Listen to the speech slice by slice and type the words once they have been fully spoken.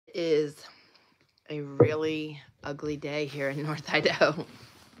Is a really ugly day here in North Idaho.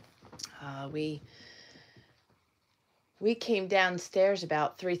 We came downstairs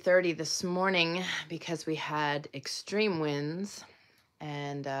about 3:30 this morning because we had extreme winds,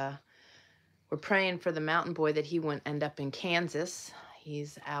 and we're praying for the mountain boy that he wouldn't end up in Kansas.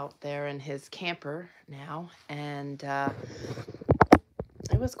 He's out there in his camper now, and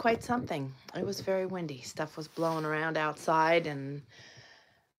it was quite something. It was very windy. Stuff was blowing around outside, and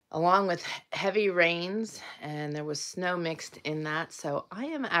along with heavy rains, and there was snow mixed in that. So I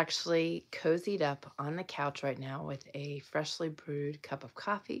am actually cozied up on the couch right now with a freshly brewed cup of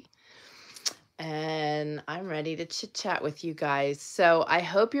coffee, and I'm ready to chit chat with you guys. So I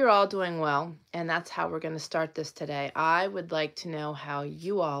hope you're all doing well, and that's how we're going to start this today. I would like to know how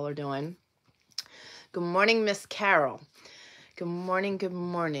you all are doing. Good morning, Miss Carol. Good morning, good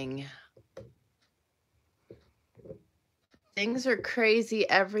morning. Things are crazy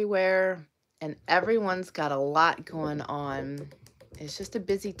everywhere, and everyone's got a lot going on. It's just a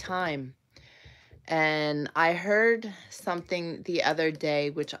busy time. And I heard something the other day,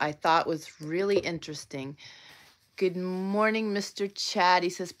 which I thought was really interesting. Good morning, Mr. Chad. He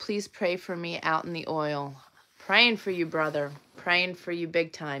says, please pray for me out in the oil. Praying for you, brother. Praying for you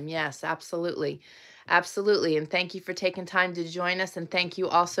big time. Yes, absolutely. Absolutely. And thank you for taking time to join us. And thank you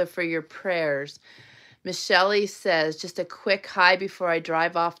also for your prayers. Miss Shelley says, just a quick hi before I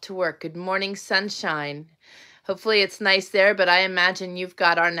drive off to work. Good morning, sunshine. Hopefully it's nice there, but I imagine you've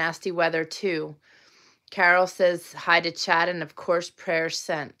got our nasty weather too. Carol says, hi to Chad, and of course, prayers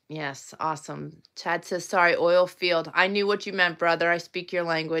sent. Yes, awesome. Chad says, sorry, oil field. I knew what you meant, brother. I speak your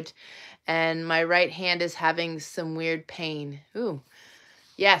language, and my right hand is having some weird pain. Ooh,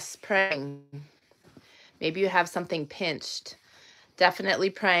 yes, praying. Maybe you have something pinched. Definitely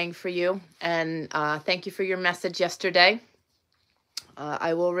praying for you, and thank you for your message yesterday.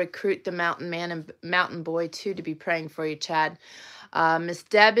 I will recruit the mountain man and mountain boy too to be praying for you, Chad. Miss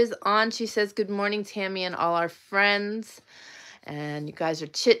Deb is on. She says, good morning, Tammy and all our friends. And you guys are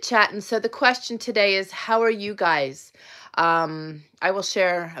chit-chatting. So the question today is, how are you guys? I will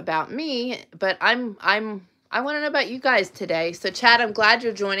share about me, but I want to know about you guys today. So Chad, I'm glad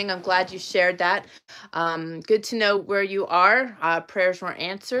you're joining. I'm glad you shared that. Good to know where you are. Prayers were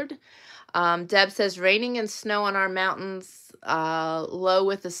answered. Deb says, raining and snow on our mountains, low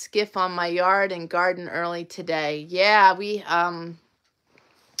with a skiff on my yard and garden early today. Yeah, we,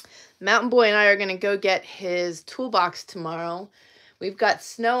 Mountain Boy and I are going to go get his toolbox tomorrow. We've got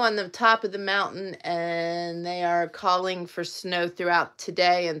snow on the top of the mountain, and they are calling for snow throughout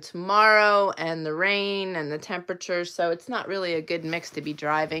today and tomorrow, and the rain and the temperature, so it's not really a good mix to be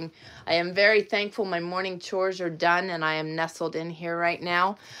driving. I am very thankful my morning chores are done, and I am nestled in here right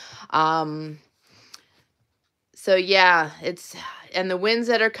now. So yeah, and the winds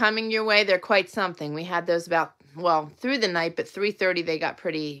that are coming your way, they're quite something. We had those about, well, through the night, but 3:30 they got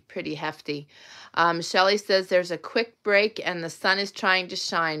pretty hefty. Shelly says there's a quick break and the sun is trying to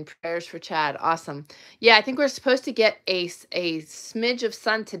shine. Prayers for Chad. Awesome. Yeah, I think we're supposed to get a smidge of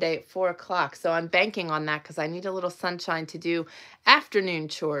sun today at 4 o'clock. So I'm banking on that because I need a little sunshine to do afternoon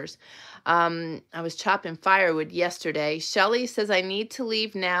chores. I was chopping firewood yesterday. Shelly says I need to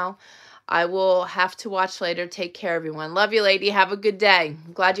leave now. I will have to watch later. Take care, everyone. Love you, lady. Have a good day.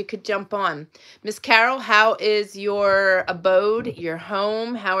 I'm glad you could jump on. Miss Carol, how is your abode, your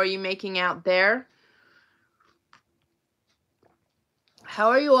home? How are you making out there? How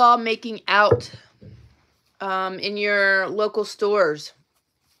are you all making out in your local stores?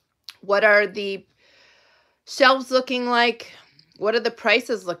 What are the shelves looking like? What are the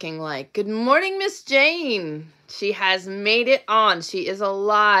prices looking like? Good morning, Miss Jane. She has made it on. She is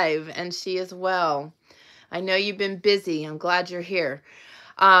alive and she is well. I know you've been busy. I'm glad you're here.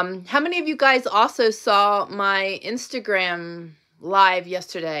 How many of you guys also saw my Instagram live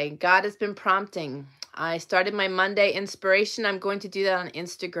yesterday? God has been prompting. I started my Monday inspiration. I'm going to do that on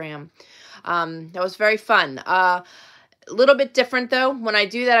Instagram. That was very fun. A little bit different though. When I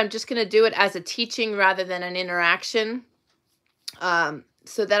do that, I'm just going to do it as a teaching rather than an interaction,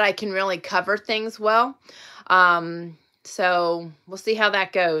 so that I can really cover things well. So we'll see how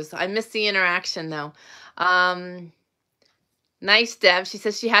that goes. I miss the interaction though. Nice, Deb. She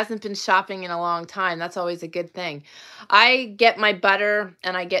says she hasn't been shopping in a long time. That's always a good thing. I get my butter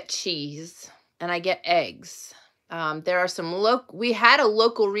and I get cheese and I get eggs. There are some we had a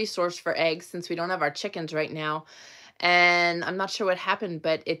local resource for eggs since we don't have our chickens right now. And I'm not sure what happened,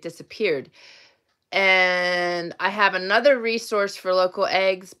 but it disappeared. And I have another resource for local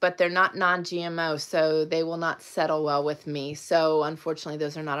eggs, but they're not non-GMO, so they will not settle well with me. So unfortunately,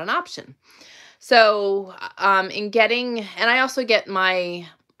 those are not an option. So in getting, and I also get my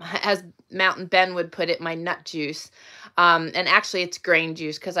as Mountain Ben would put it, my nut juice. And actually it's grain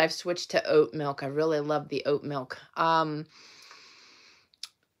juice because I've switched to oat milk. I really love the oat milk.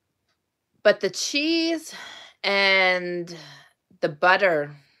 But the cheese and the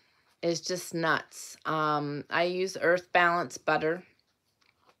butter is just nuts. I use Earth Balance butter,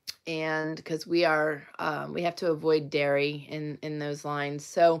 and because we have to avoid dairy in those lines.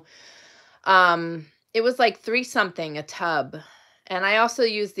 So it was like 3 something a tub. And I also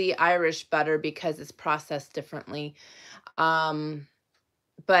use the Irish butter because it's processed differently.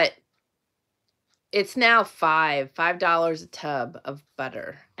 But it's now $5 a tub of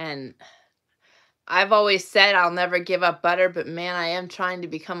butter. And I've always said I'll never give up butter, but man, I am trying to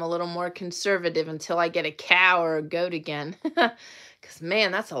become a little more conservative until I get a cow or a goat again. Because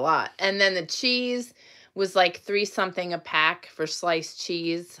man, that's a lot. And then the cheese was like 3 something a pack for sliced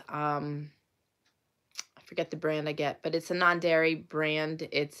cheese. I forget the brand I get, but it's a non-dairy brand.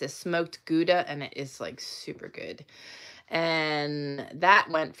 It's a smoked Gouda, and it is like super good. And that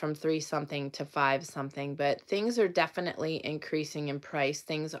went from 3 something to 5 something, but things are definitely increasing in price.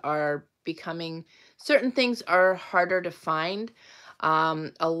 Things are becoming, certain things are harder to find.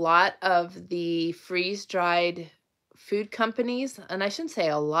 A lot of the freeze-dried food companies, and I shouldn't say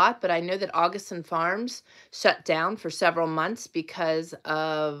a lot, but I know that Augustin Farms shut down for several months because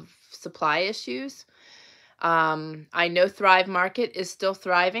of supply issues. I know Thrive Market is still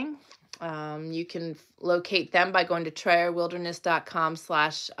thriving. You can locate them by going to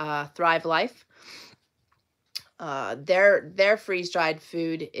TrayerWilderness.com/thrivelife. Their freeze-dried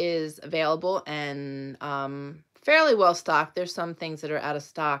food is available and fairly well stocked. There's some things that are out of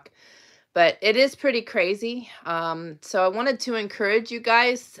stock, but it is pretty crazy. So I wanted to encourage you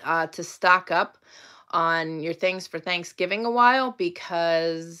guys to stock up on your things for Thanksgiving a while,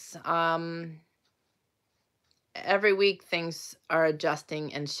 because every week things are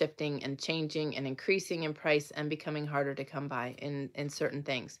adjusting and shifting and changing and increasing in price and becoming harder to come by in certain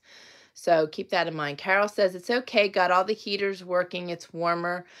things. So keep that in mind. Carol says, it's okay. Got all the heaters working. It's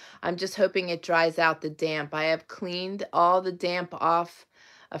warmer. I'm just hoping it dries out the damp. I have cleaned all the damp off.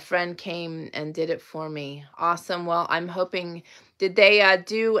 A friend came and did it for me. Awesome. Well, I'm hoping, did they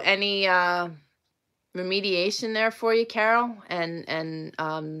do any remediation there for you, Carol?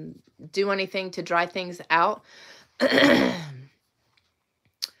 And do anything to dry things out?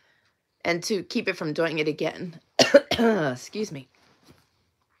 And to keep it from doing it again. Excuse me.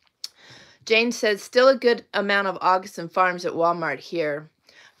 Jane says, still a good amount of Augustin Farms at Walmart here.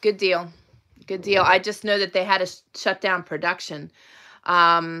 Good deal. Good deal. I just know that they had to shut down production.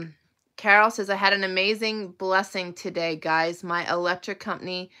 Carol says, I had an amazing blessing today, guys. My electric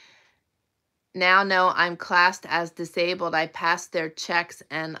company now know I'm classed as disabled. I passed their checks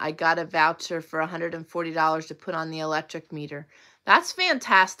and I got a voucher for $140 to put on the electric meter. That's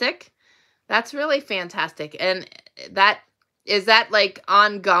fantastic. That's really fantastic. And is that like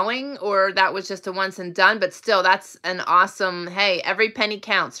ongoing, or that was just a once and done? But still, that's an awesome, hey, every penny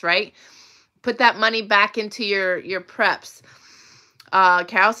counts, right? Put that money back into your preps.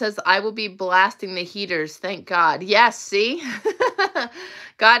 Carol says, I will be blasting the heaters. Thank God. Yes, see?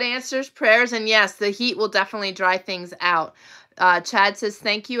 God answers prayers, and yes, the heat will definitely dry things out. Chad says,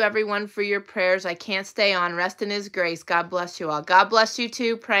 thank you, everyone, for your prayers. I can't stay on. Rest in his grace. God bless you all. God bless you,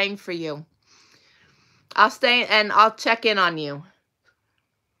 too. Praying for you. I'll stay, and I'll check in on you.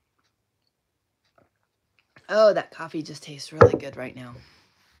 Oh, that coffee just tastes really good right now.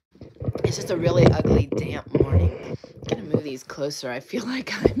 It's just a really ugly, damp morning. I'm going to move these closer. I feel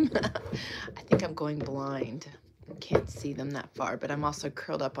like I think I'm going blind. I can't see them that far, but I'm also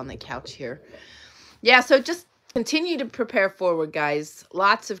curled up on the couch here. Yeah, so just continue to prepare forward, guys.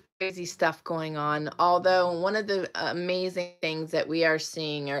 Lots of crazy stuff going on. Although one of the amazing things that we are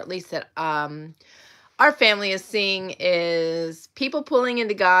seeing, or at least that our family is seeing, is people pulling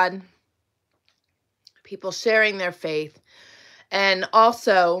into God, people sharing their faith, and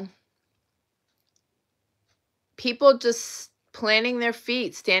also people just planting their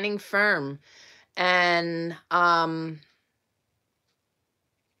feet, standing firm. And you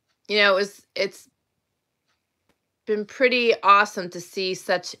know, it's been pretty awesome to see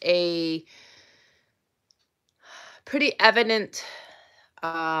such a pretty evident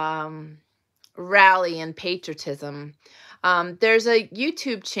rally and patriotism. There's a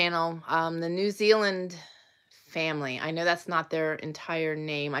YouTube channel, the New Zealand family. I know that's not their entire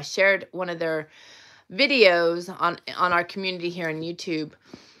name. I shared one of their videos on our community here on YouTube,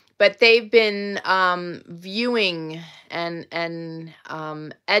 but they've been viewing and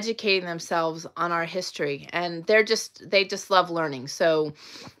educating themselves on our history, and they just love learning. So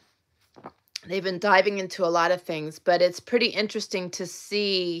They've been diving into a lot of things, but it's pretty interesting to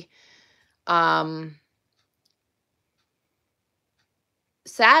see, um,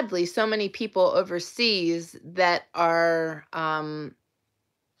 sadly, so many people overseas that are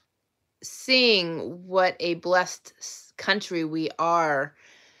seeing what a blessed country we are,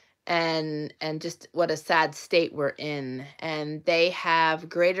 and just what a sad state we're in, and they have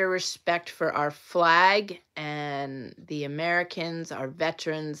greater respect for our flag and the Americans, our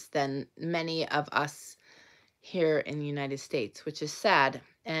veterans, than many of us here in the United States, which is sad.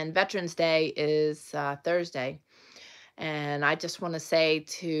 And Veterans Day is Thursday. And I just want to say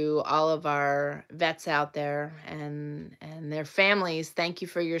to all of our vets out there and their families, thank you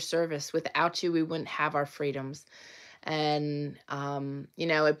for your service. Without you, we wouldn't have our freedoms. And you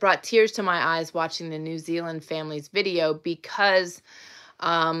know, it brought tears to my eyes watching the New Zealand family's video, because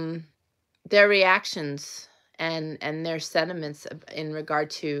um, their reactions and their sentiments in regard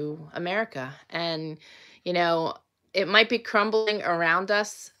to America. And you know, it might be crumbling around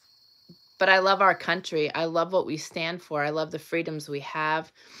us, but I love our country. I love what we stand for. I love the freedoms we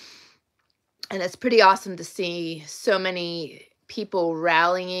have. And it's pretty awesome to see so many people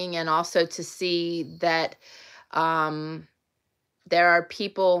rallying, and also to see that um, there are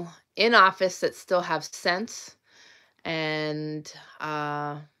people in office that still have sense. And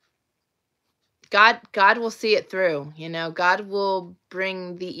God will see it through. You know, God will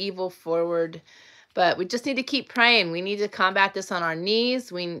bring the evil forward. But we just need to keep praying. We need to combat this on our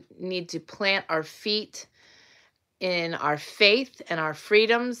knees. We need to plant our feet in our faith and our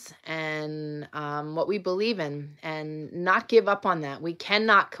freedoms, and what we believe in, and not give up on that. We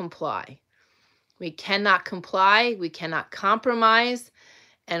cannot comply. We cannot comply. We cannot compromise,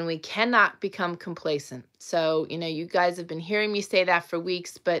 and we cannot become complacent. So, you know, you guys have been hearing me say that for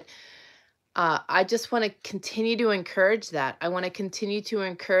weeks, but I just want to continue to encourage that. I want to continue to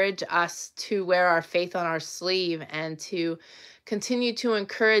encourage us to wear our faith on our sleeve, and to continue to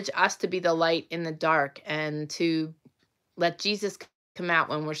encourage us to be the light in the dark, and to let Jesus come out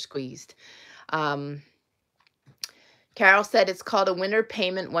when we're squeezed. Um, Carol said it's called a winter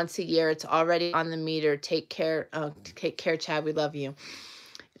payment once a year. It's already on the meter. Take care. Take care, Chad. We love you.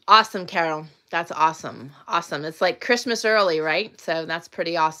 Awesome, Carol. That's awesome. Awesome. It's like Christmas early, right? So that's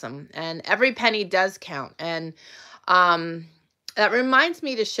pretty awesome. And every penny does count. And that reminds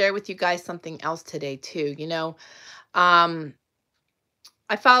me to share with you guys something else today, too. You know, I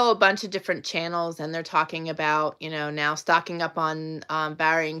follow a bunch of different channels, and they're talking about, you know, now stocking up on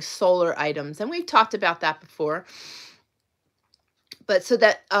varying solar items. And we've talked about that before. But so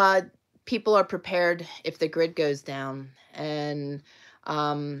that people are prepared if the grid goes down. And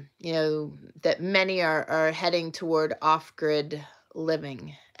you know, that many are heading toward off-grid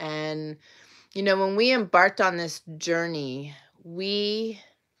living. And, you know, when we embarked on this journey, we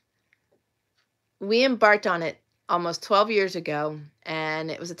embarked on it almost 12 years ago,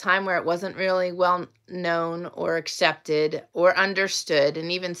 and it was a time where it wasn't really well known or accepted or understood,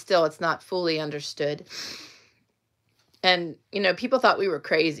 and even still, it's not fully understood. And, you know, people thought we were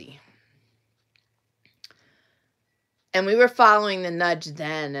crazy. And we were following the nudge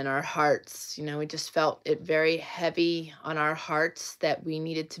then in our hearts. You know, we just felt it very heavy on our hearts that we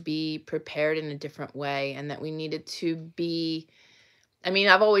needed to be prepared in a different way, and that we needed to be, I mean,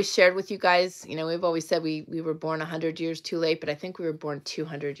 I've always shared with you guys, you know, we've always said we were born 100 years too late, but I think we were born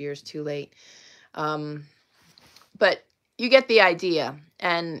 200 years too late. But you get the idea.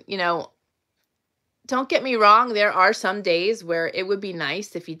 And, you know, don't get me wrong, there are some days where it would be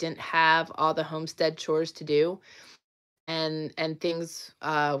nice if you didn't have all the homestead chores to do, and things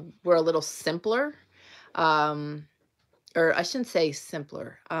were a little simpler. Or I shouldn't say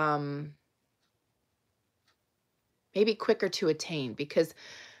simpler. Maybe quicker to attain, because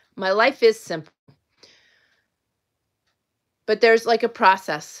my life is simple. But there's like a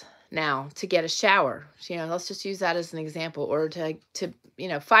process now to get a shower. You know, let's just use that as an example, or to you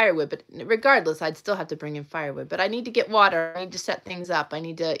know, firewood. But regardless, I'd still have to bring in firewood. But I need to get water. I need to set things up. I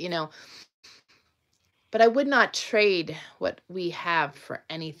need to, you know. But I would not trade what we have for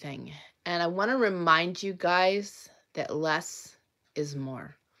anything. And I want to remind you guys that less is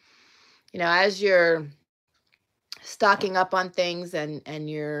more. You know, as you're stocking up on things, and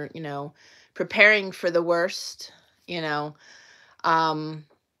you're, you know, preparing for the worst, you know, a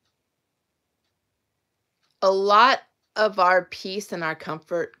lot of our peace and our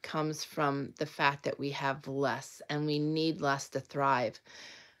comfort comes from the fact that we have less, and we need less to thrive.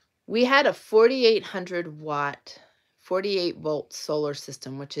 We had a 4,800 watt, 48 volt solar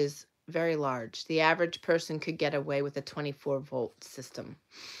system, which is very large. The average person could get away with a 24 volt system.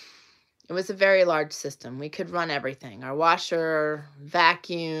 It was a very large system. We could run everything, our washer,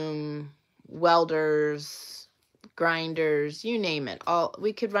 vacuum, welders, grinders, you name it. All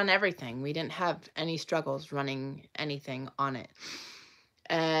we could run everything. We didn't have any struggles running anything on it.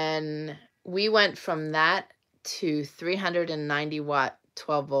 And we went from that to 390 watt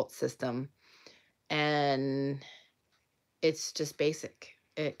 12 volt system, and it's just basic.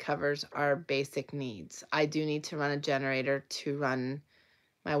 It covers our basic needs. I do need to run a generator to run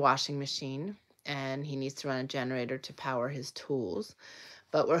my washing machine, and he needs to run a generator to power his tools.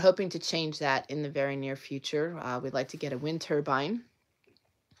 But we're hoping to change that in the very near future. We'd like to get a wind turbine.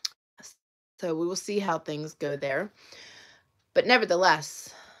 So we will see how things go there. But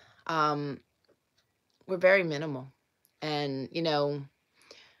nevertheless, we're very minimal. And,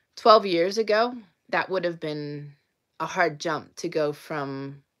 12 years ago, that would have been a hard jump to go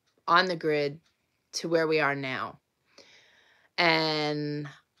from on the grid to where we are now. And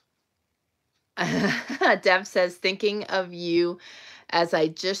Deb says, thinking of you as I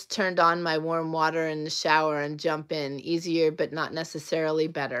just turned on my warm water in the shower and jump in. Easier, but not necessarily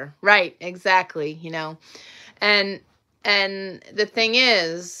better. Right, exactly, And the thing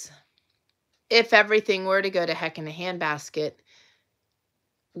is, if everything were to go to heck in a handbasket,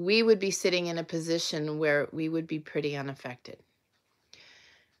 we would be sitting in a position where we would be pretty unaffected.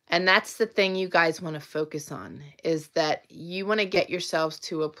 And that's the thing you guys want to focus on, is that you want to get yourselves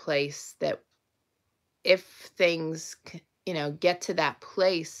to a place that if things, get to that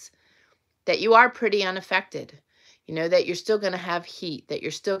place, that you are pretty unaffected, that you're still going to have heat, that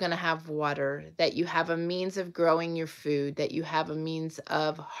you're still going to have water, that you have a means of growing your food, that you have a means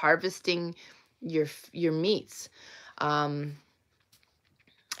of harvesting your meats. And,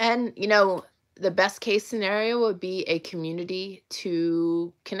 the best case scenario would be a community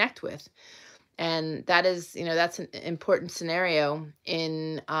to connect with. And that is, that's an important scenario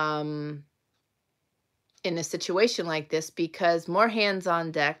in a situation like this, because more hands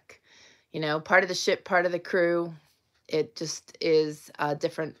on deck, part of the ship, part of the crew, it just is a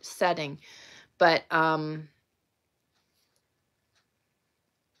different setting. But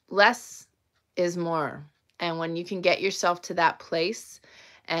less is more. And when you can get yourself to that place,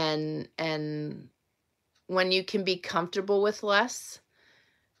 and when you can be comfortable with less,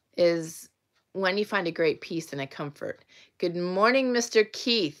 is when you find a great peace and a comfort. Good morning, Mr.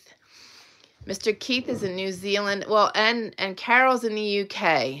 Keith. Mr. Keith is in New Zealand. Well, and Carol's in the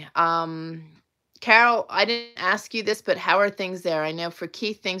UK. Carol, I didn't ask you this, but how are things there? I know for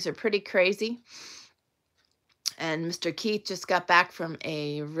Keith, things are pretty crazy. And Mr. Keith just got back from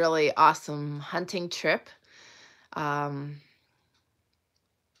a really awesome hunting trip.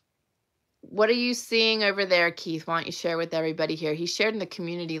 What are you seeing over there, Keith? Why don't you share with everybody here? He shared in the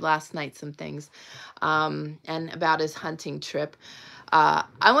community last night some things and about his hunting trip. I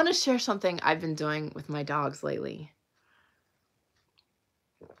want to share something I've been doing with my dogs lately.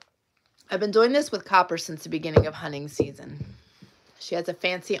 I've been doing this with Copper since the beginning of hunting season. She has a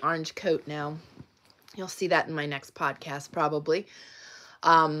fancy orange coat now. You'll see that in my next podcast, probably.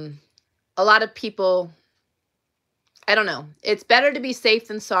 A lot of people, I don't know. It's better to be safe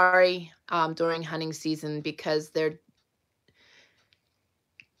than sorry during hunting season, because there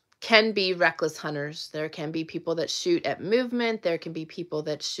can be reckless hunters. There can be people that shoot at movement. There can be people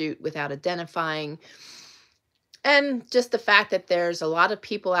that shoot without identifying. And just the fact that there's a lot of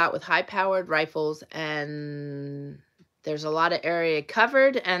people out with high-powered rifles, and there's a lot of area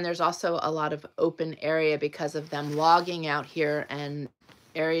covered, and there's also a lot of open area because of them logging out here and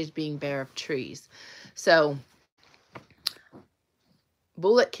areas being bare of trees. So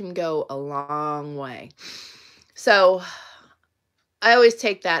bullet can go a long way. So I always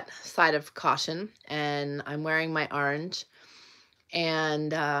take that side of caution, and I'm wearing my orange,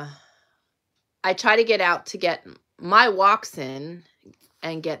 and I try to get out to get my walks in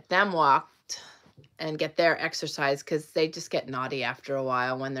and get them walked and get their exercise, because they just get naughty after a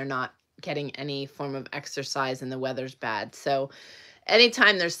while when they're not getting any form of exercise and the weather's bad. So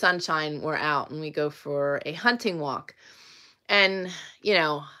anytime there's sunshine, we're out and we go for a hunting walk. And,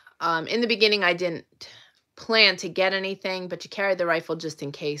 in the beginning, I didn't plan to get anything, but you carry the rifle just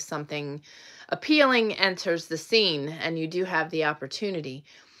in case something appealing enters the scene and you do have the opportunity.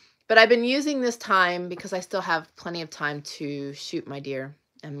 But I've been using this time because I still have plenty of time to shoot my deer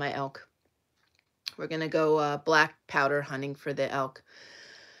and my elk. We're going to go black powder hunting for the elk.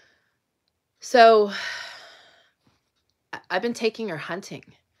 So I've been taking her hunting.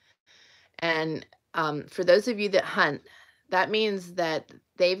 And for those of you that hunt, that means that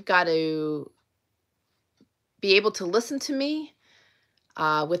they've got to be able to listen to me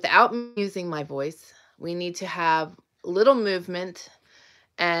without using my voice. We need to have little movement,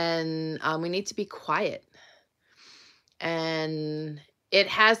 and we need to be quiet. And It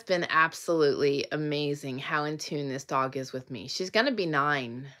has been absolutely amazing how in tune this dog is with me. She's going to be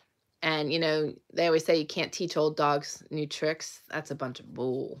 9. And, you know, they always say you can't teach old dogs new tricks. That's a bunch of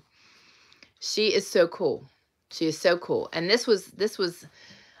bull. She is so cool. She is so cool. And this was,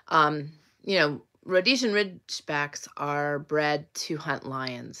 um, you know, Rhodesian Ridgebacks are bred to hunt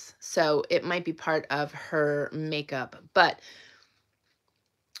lions. So it might be part of her makeup. But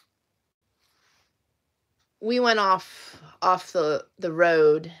we went off the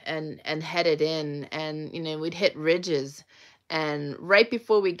road and headed in, and you know, we'd hit ridges, and right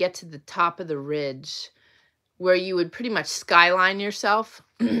before we get to the top of the ridge where you would pretty much skyline yourself,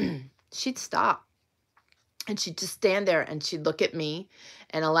 she'd stop, and she'd just stand there, and she'd look at me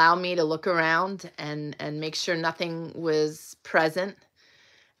and allow me to look around and make sure nothing was present,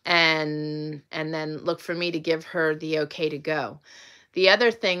 and then look for me to give her the okay to go. The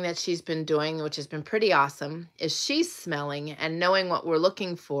other thing that she's been doing, which has been pretty awesome, is she's smelling and knowing what we're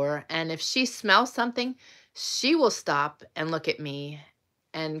looking for. And if she smells something, she will stop and look at me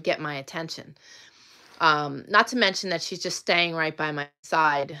and get my attention. Not to mention that she's just staying right by my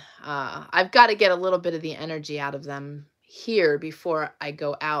side. I've got to get a little bit of the energy out of them here before I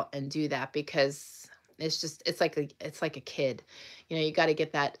go out and do that, because it's like a kid. You know, you got to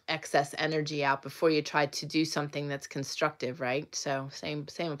get that excess energy out before you try to do something that's constructive, right? So same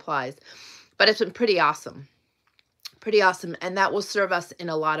applies. But it's been pretty awesome. Pretty awesome. And that will serve us in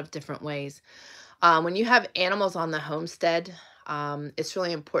a lot of different ways. When you have animals on the homestead, it's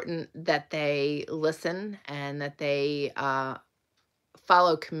really important that they listen and that they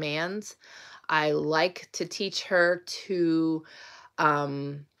follow commands. I like to teach her to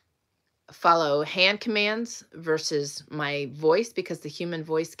follow hand commands versus my voice, because the human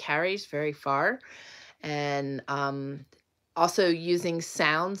voice carries very far. And also using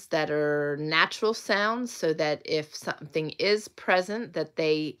sounds that are natural sounds, so that if something is present, that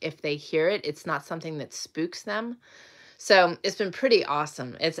if they hear it, it's not something that spooks them. So it's been pretty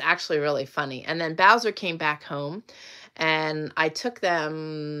awesome. It's actually really funny. And then Bowser came back home, and I took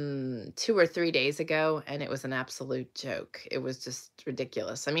them 2 or 3 days ago, and it was an absolute joke. It was just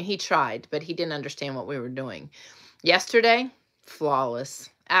ridiculous. I mean, he tried, but he didn't understand what we were doing. Yesterday, flawless.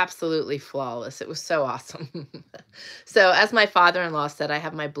 Absolutely flawless. It was so awesome. So as my father-in-law said, I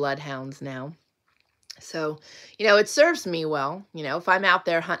have my bloodhounds now. So, you know, it serves me well. You know, if I'm out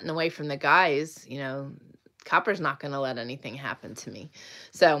there hunting away from the guys, you know, Copper's not going to let anything happen to me.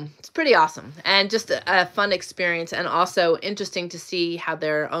 So it's pretty awesome, and just a fun experience, and also interesting to see how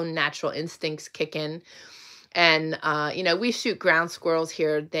their own natural instincts kick in. And, you know, we shoot ground squirrels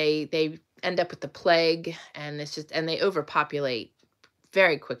here. They end up with the plague, and and they overpopulate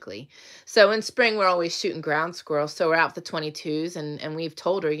very quickly. So in spring, we're always shooting ground squirrels. So we're out with the 22s, and we've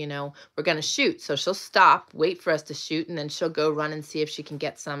told her, you know, we're going to shoot. So she'll stop, wait for us to shoot, and then she'll go run and see if she can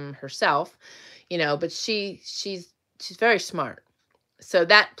get some herself, you know. But she's very smart. So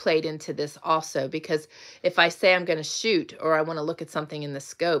that played into this also, because if I say I'm going to shoot, or I want to look at something in the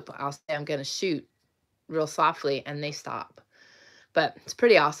scope, I'll say I'm going to shoot real softly, and they stop. But it's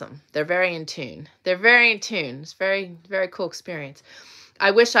pretty awesome. They're very in tune. They're very in tune. It's very, very cool experience. I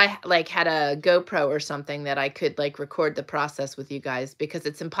wish I like had a GoPro or something that I could like record the process with you guys, because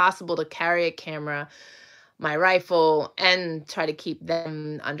it's impossible to carry a camera, my rifle, and try to keep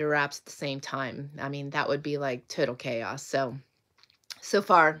them under wraps at the same time. I mean, that would be like total chaos. So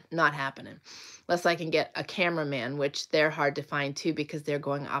far, not happening. Unless I can get a cameraman, which they're hard to find too, because they're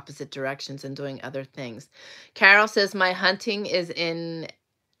going opposite directions and doing other things. Carol says, my hunting is in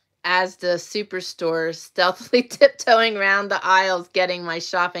Asda superstore, stealthily tiptoeing around the aisles, getting my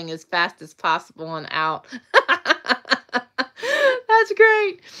shopping as fast as possible and out. That's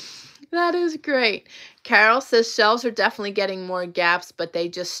great. That is great. Carol says shelves are definitely getting more gaps, but they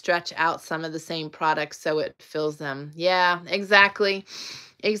just stretch out some of the same products so it fills them. Yeah, exactly.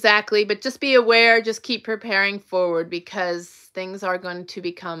 Exactly. But just be aware, just keep preparing forward, because things are going to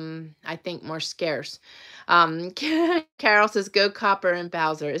become, I think, more scarce. Carol says, go Copper and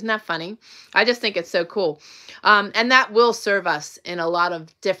Bowser. Isn't that funny? I just think it's so cool. And that will serve us in a lot of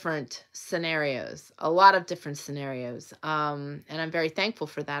different scenarios, and I'm very thankful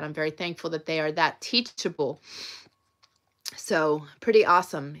for that. I'm very thankful that they are that teachable. So pretty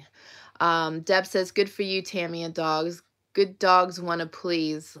awesome. Deb says, good for you, Tammy and dogs. Good dogs want to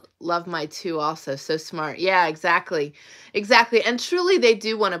please. Love my two also. So smart. Yeah, exactly. Exactly. And truly they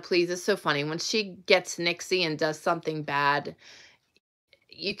do want to please. It's so funny. When she gets Nixie and does something bad,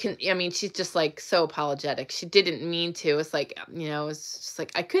 I mean, she's just like so apologetic. She didn't mean to. It's like, you know, it's just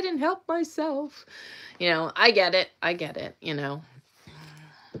like, I couldn't help myself. You know, I get it. I get it. You know,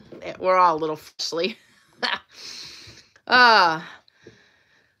 we're all a little fleshly. Ah.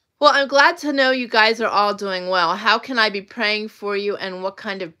 Well, I'm glad to know you guys are all doing well. How can I be praying for you, and what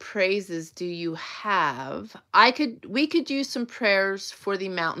kind of praises do you have? We could use some prayers for the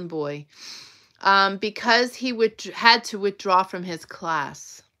mountain boy, because he had to withdraw from his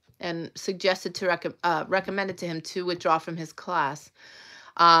class, and suggested to recommended to him to withdraw from his class.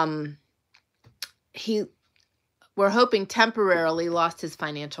 Um, he We're hoping temporarily lost his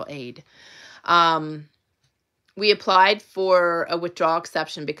financial aid. We applied for a withdrawal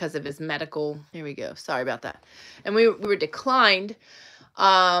exception because of his medical. Here we go. Sorry about that. And we were declined.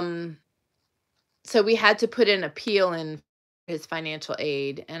 So we had to put an appeal in his financial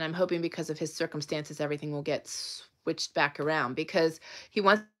aid. And I'm hoping because of his circumstances, everything will get switched back around, because he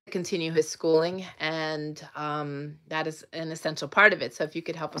wants to continue his schooling. And that is an essential part of it. So if you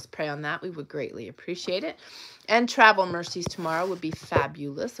could help us pray on that, we would greatly appreciate it. And travel mercies tomorrow would be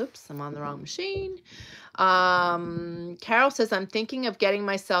fabulous. Oops, I'm on the wrong machine. Carol says, I'm thinking of getting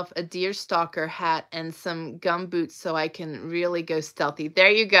myself a deer stalker hat and some gum boots so I can really go stealthy.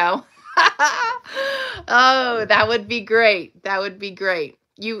 There you go. Oh, that would be great. That would be great.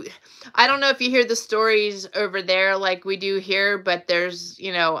 I don't know if you hear the stories over there like we do here, but there's,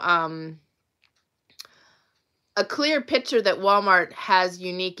 a clear picture that Walmart has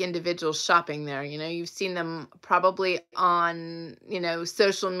unique individuals shopping there. You've seen them probably on,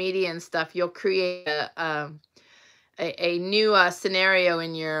 social media and stuff. You'll create a new scenario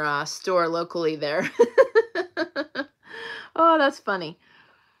in your store locally there. Oh, that's funny.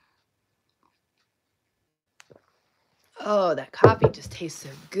 Oh, that coffee just tastes so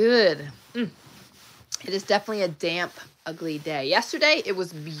good. It is definitely a damp, ugly day. Yesterday, it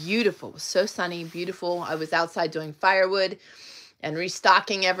was beautiful. It was so sunny, beautiful. I was outside doing firewood and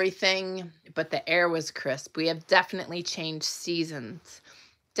restocking everything, but the air was crisp. We have definitely changed seasons.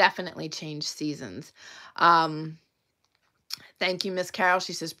 Definitely changed seasons. Thank you, Miss Carol.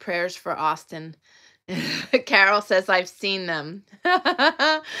 She says, prayers for Austin. Carol says, I've seen them.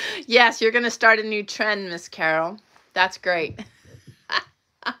 Yes, you're going to start a new trend, Miss Carol. That's great.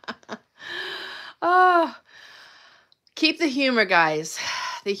 Oh, keep the humor, guys.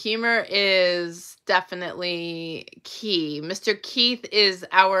 The humor is definitely key. Mr. Keith is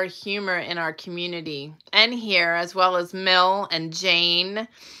our humor in our community and here, as well as Mill and Jane.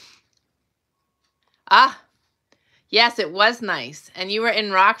 Yes, it was nice. And you were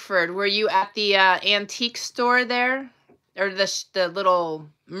in Rockford. Were you at the antique store there? Or the little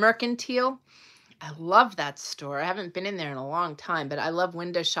mercantile? I love that store. I haven't been in there in a long time, but I love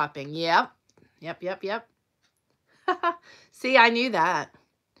window shopping. Yep. See, I knew that.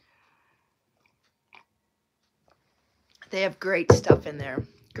 They have great stuff in there.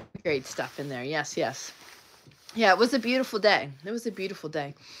 Great stuff in there. Yes. Yeah, it was a beautiful day. It was a beautiful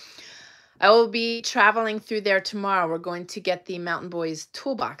day. I will be traveling through there tomorrow. We're going to get the Mountain Boys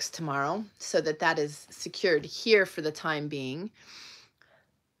toolbox tomorrow so that is secured here for the time being.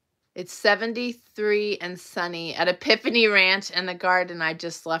 It's 73 and sunny at Epiphany Ranch and the garden I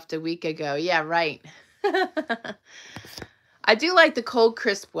just left a week ago. Yeah, right. I do like the cold,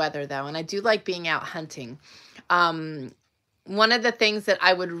 crisp weather, though, and I do like being out hunting. One of the things that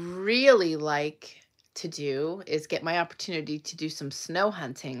I would really like to do is get my opportunity to do some snow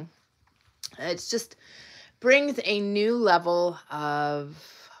hunting. It just brings a new level of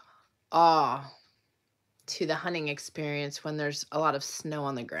awe to the hunting experience when there's a lot of snow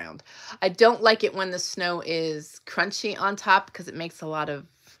on the ground. I don't like it when the snow is crunchy on top because it makes a lot of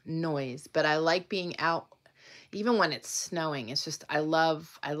noise, but I like being out even when it's snowing. It's just, I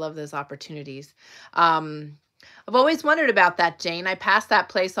love those opportunities. I've always wondered about that, Jane. I pass that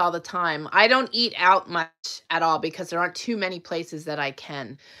place all the time. I don't eat out much at all because there aren't too many places that I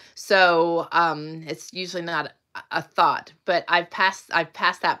can. So it's usually not a thought, but I've passed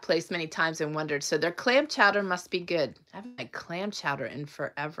that place many times and wondered. So their clam chowder must be good. I haven't had clam chowder in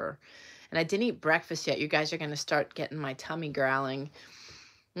forever. And I didn't eat breakfast yet. You guys are going to start getting my tummy growling.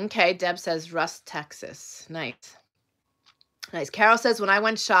 Okay, Deb says Rusk, Texas. Nice. Carol says, when I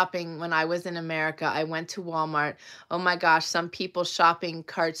went shopping when I was in America, I went to Walmart. Oh my gosh, some people's shopping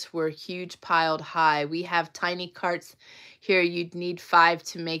carts were huge, piled high. We have tiny carts here. You'd need 5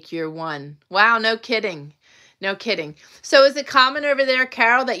 to make your one. Wow, no kidding. No kidding. So is it common over there,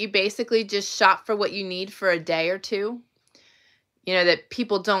 Carol, that you basically just shop for what you need for a day or two? That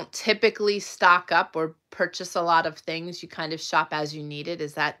people don't typically stock up or purchase a lot of things. You kind of shop as you need it.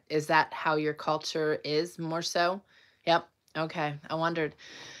 Is that how your culture is more so? Yep. Okay. I wondered.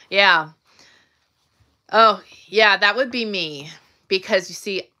 Yeah. Oh, yeah, that would be me because you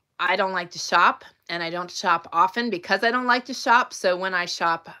see, I don't like to shop and I don't shop often because I don't like to shop. So when I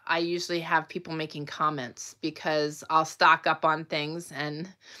shop, I usually have people making comments because I'll stock up on things, and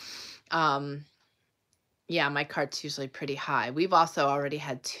yeah, my cart's usually pretty high. We've also already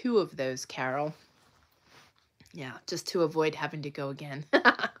had 2 of those, Carol. Yeah, just to avoid having to go again.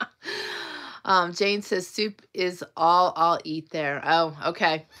 Jane says soup is all I'll eat there. Oh,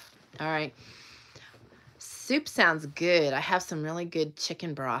 okay. All right. Soup sounds good. I have some really good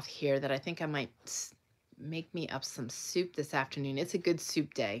chicken broth here that I think I might make me up some soup this afternoon. It's a good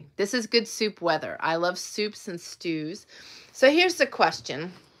soup day. This is good soup weather. I love soups and stews. So here's the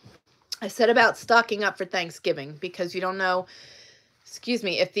question. I said about stocking up for Thanksgiving because you don't know, excuse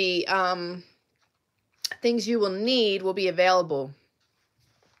me, if the things you will need will be available.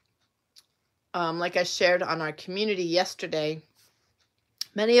 Like I shared on our community yesterday,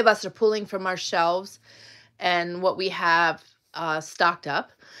 many of us are pulling from our shelves and what we have stocked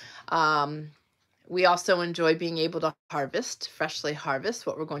up. We also enjoy being able to freshly harvest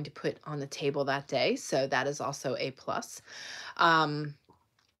what we're going to put on the table that day. So that is also a plus. And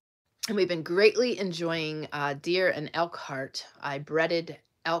we've been greatly enjoying deer and elk heart. I breaded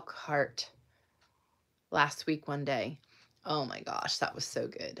elk heart last week one day. Oh my gosh, that was so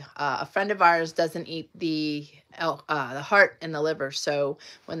good. A friend of ours doesn't eat the heart and the liver, so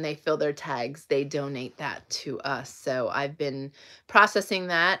when they fill their tags, they donate that to us. So I've been processing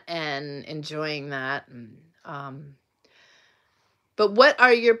that and enjoying that. But what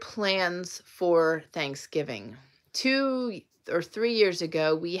are your plans for Thanksgiving? 2 or 3 years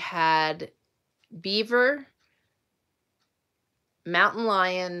ago, we had beaver, mountain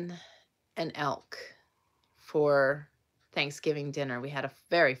lion, and elk for Thanksgiving dinner. We had a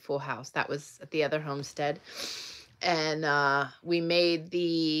very full house. That was at the other homestead. And we made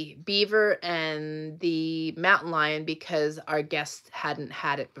the beaver and the mountain lion because our guests hadn't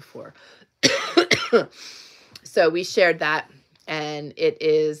had it before. So we shared that, and it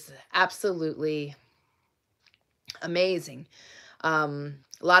is absolutely amazing. A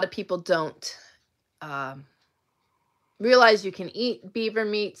lot of people don't realize you can eat beaver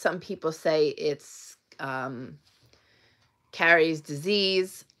meat. Some people say it's carries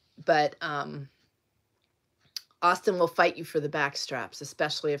disease, but Austin will fight you for the back straps,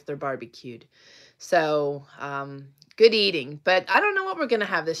 especially if they're barbecued. So good eating, but I don't know what we're going to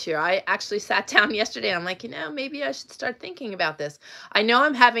have this year. I actually sat down yesterday and I'm like, maybe I should start thinking about this. I know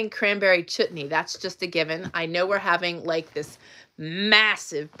I'm having cranberry chutney. That's just a given. I know we're having like this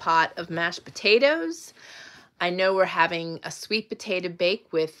massive pot of mashed potatoes. I know we're having a sweet potato bake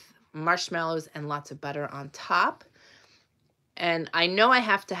with marshmallows and lots of butter on top. And I know I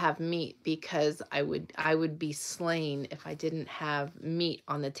have to have meat because I would be slain if I didn't have meat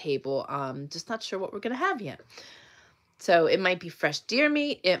on the table. Just not sure what we're going to have yet. So it might be fresh deer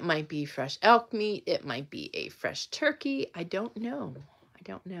meat. It might be fresh elk meat. It might be a fresh turkey. I don't know.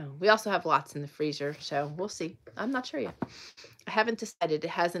 We also have lots in the freezer, so we'll see. I'm not sure yet. I haven't decided. It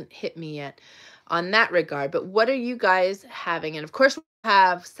hasn't hit me yet on that regard. But what are you guys having? And of course, we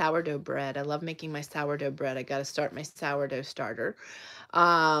have sourdough bread. I love making my sourdough bread. I got to start my sourdough starter.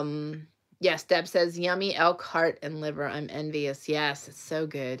 Yes, Deb says yummy elk heart and liver. I'm envious. Yes, it's so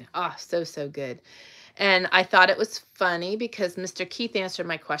good. Oh, so good. And I thought it was funny because Mr. Keith answered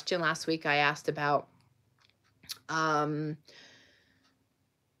my question last week. I asked about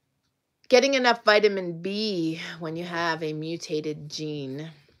getting enough vitamin B when you have a mutated gene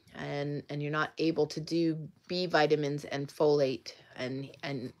and you're not able to do B vitamins and folate. And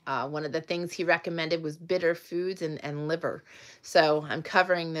one of the things he recommended was bitter foods and liver. So I'm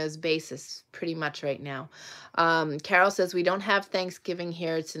covering those bases pretty much right now. Carol says, we don't have Thanksgiving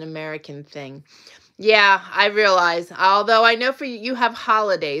here. It's an American thing. Yeah, I realize. Although I know for you, you have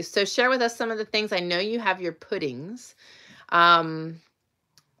holidays. So share with us some of the things. I know you have your puddings.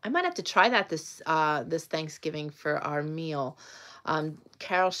 I might have to try that this Thanksgiving for our meal.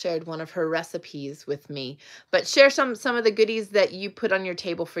 Carol shared one of her recipes with me. But share some of the goodies that you put on your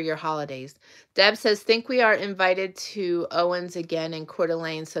table for your holidays. Deb says, think we are invited to Owens again in Coeur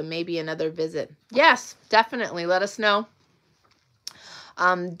d'Alene, so maybe another visit. Yes, definitely. Let us know.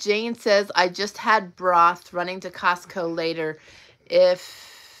 Jane says, I just had broth, running to Costco later.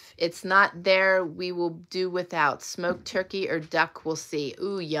 If it's not there, we will do without. Smoked turkey or duck, we'll see.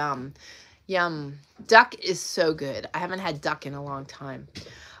 Ooh, yum. Yum. Duck is so good. I haven't had duck in a long time.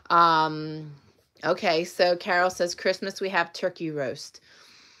 Okay, so Carol says, Christmas we have turkey roast.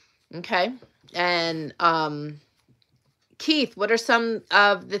 Okay. And Keith, what are some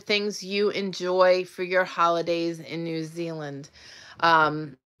of the things you enjoy for your holidays in New Zealand?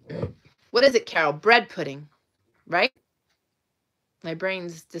 What is it, Carol? Bread pudding, right? My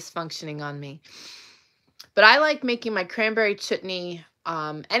brain's dysfunctioning on me. But I like making my cranberry chutney,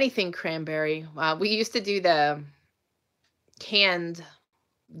 anything cranberry. We used to do the canned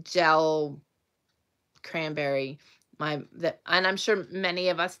gel cranberry. And I'm sure many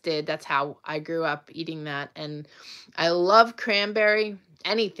of us did. That's how I grew up eating that. And I love cranberry,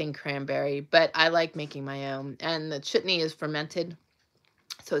 anything cranberry, but I like making my own. And the chutney is fermented,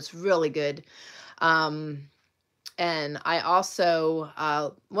 so it's really good. And I also,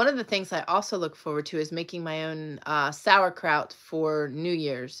 one of the things I also look forward to is making my own sauerkraut for New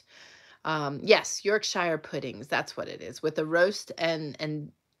Year's. Yes, Yorkshire puddings. That's what it is, with a roast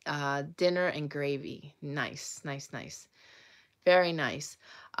and dinner and gravy. Nice, nice, nice. Very nice.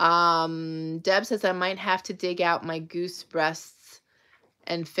 Deb says I might have to dig out my goose breasts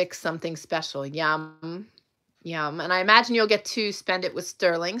and fix something special. Yum. Yum. And I imagine you'll get to spend it with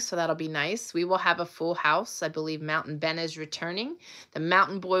Sterling, so that'll be nice. We will have a full house. I believe Mountain Ben is returning. The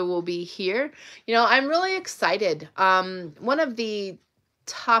Mountain Boy will be here. You know, I'm really excited. One of the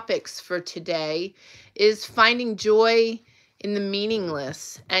topics for today is finding joy in the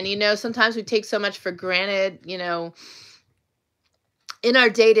meaningless. And, you know, sometimes we take so much for granted, you know, in our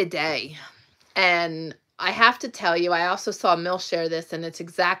day-to-day. And I have to tell you, I also saw Mill share this, and it's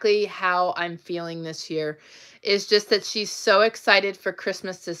exactly how I'm feeling this year. Is just that she's so excited for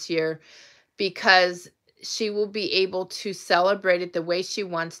Christmas this year because she will be able to celebrate it the way she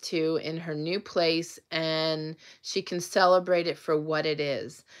wants to in her new place, and she can celebrate it for what it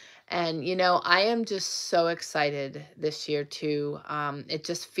is. And, you know, I am just so excited this year too. It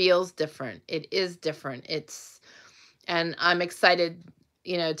just feels different. It is different. And I'm excited,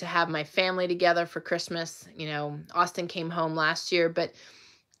 you know, to have my family together for Christmas. You know, Austin came home last year, but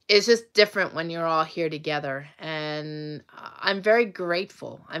it's just different when you're all here together. And I'm very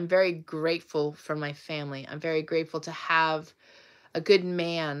grateful. I'm very grateful for my family. I'm very grateful to have a good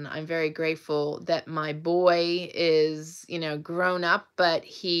man. I'm very grateful that my boy is, you know, grown up, but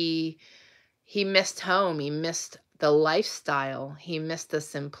he missed home. He missed the lifestyle. He missed the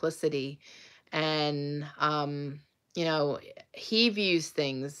simplicity. And, you know, he views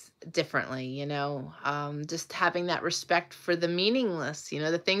things differently, you know, just having that respect for the meaningless, you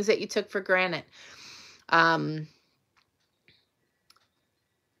know, the things that you took for granted.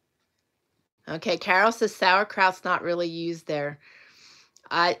 Okay, Carol says sauerkraut's not really used there.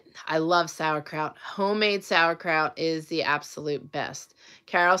 I love sauerkraut. Homemade sauerkraut is the absolute best.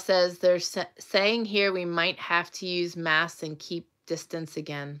 Carol says they're saying here we might have to use masks and keep distance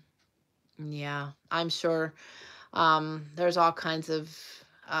again. Yeah, I'm sure. There's all kinds of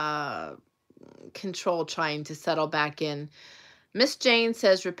control trying to settle back in. Miss Jane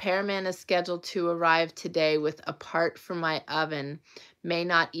says repairman is scheduled to arrive today with a part for my oven. May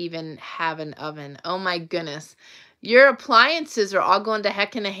not even have an oven. Oh my goodness. Your appliances are all going to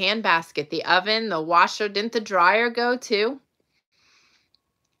heck in a handbasket. The oven, the washer. Didn't the dryer go too?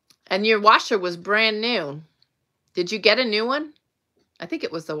 And your washer was brand new. Did you get a new one? I think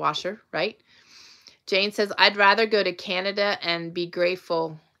it was the washer, right? Jane says, I'd rather go to Canada and be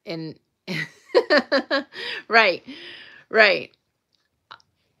grateful in... Right, right.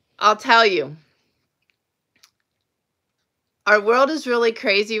 I'll tell you. Our world is really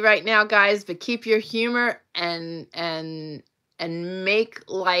crazy right now, guys, but keep your humor and make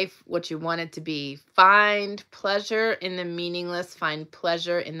life what you want it to be. Find pleasure in the meaningless. Find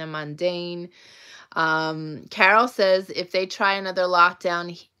pleasure in the mundane. Carol says, if they try another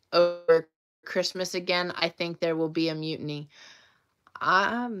lockdown over Christmas again, I think there will be a mutiny.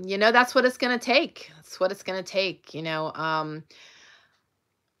 You know, that's what it's going to take. That's what it's going to take. You know,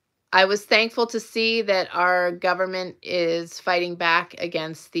 I was thankful to see that our government is fighting back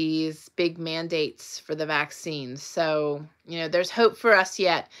against these big mandates for the vaccines. So, you know, there's hope for us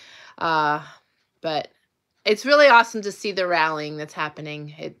yet. But it's really awesome to see the rallying that's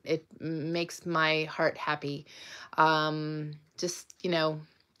happening. It makes my heart happy. Just, you know,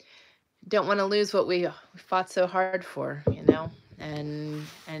 don't want to lose what we fought so hard for, you know,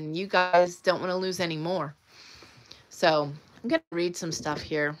 and you guys don't want to lose any more. So I'm going to read some stuff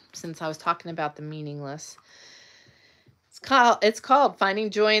here since I was talking about the meaningless. It's called Finding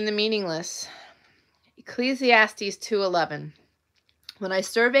Joy in the Meaningless. Ecclesiastes 2:11. When I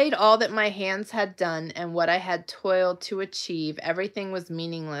surveyed all that my hands had done and what I had toiled to achieve, everything was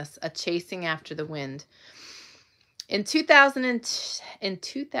meaningless, a chasing after the wind. In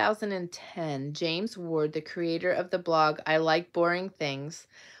 2010, James Ward, the creator of the blog I Like Boring Things,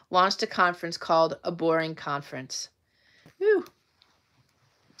 launched a conference called A Boring Conference. Whew.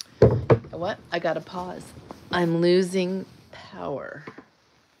 What? I gotta pause. I'm losing power.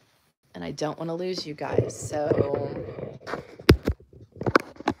 And I don't want to lose you guys. So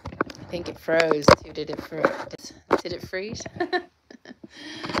think it froze too. Did it froze? Did it freeze?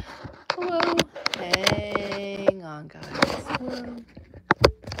 Whoa. Hang on, guys. Whoa.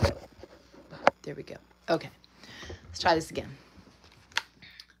 There we go. Okay. Let's try this again.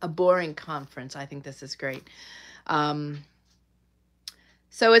 A boring conference. I think this is great. So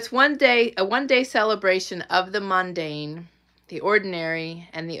it's a one-day celebration of the mundane, the ordinary,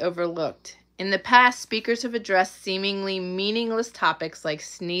 and the overlooked. In the past, speakers have addressed seemingly meaningless topics like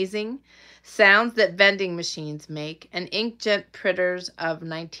sneezing, sounds that vending machines make, and inkjet printers of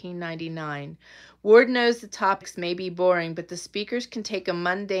 1999. Ward knows the topics may be boring, but the speakers can take a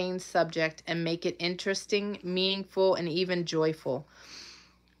mundane subject and make it interesting, meaningful, and even joyful.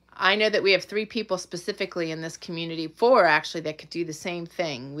 I know that we have 3 people specifically in this community, 4 actually, that could do the same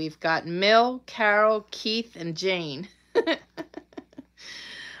thing. We've got Mill, Carol, Keith, and Jane.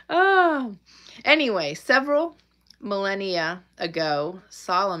 Oh. Anyway, several millennia ago,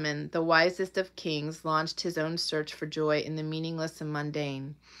 Solomon, the wisest of kings, launched his own search for joy in the meaningless and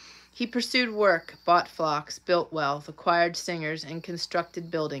mundane. He pursued work, bought flocks, built wealth, acquired singers, and constructed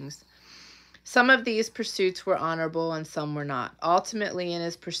buildings. Some of these pursuits were honorable and some were not. Ultimately, in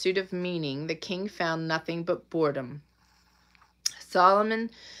his pursuit of meaning, the king found nothing but boredom. Solomon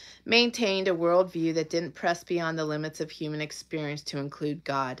maintained a worldview that didn't press beyond the limits of human experience to include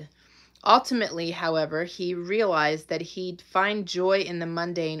God. Ultimately, however, he realized that he'd find joy in the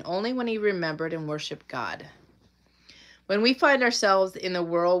mundane only when he remembered and worshiped God. When we find ourselves in the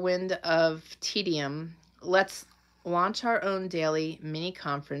whirlwind of tedium, let's launch our own daily mini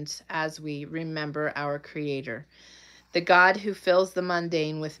conference as we remember our Creator, the God who fills the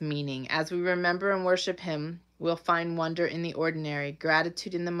mundane with meaning. As we remember and worship Him, we'll find wonder in the ordinary,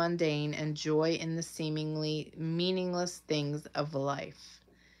 gratitude in the mundane, and joy in the seemingly meaningless things of life.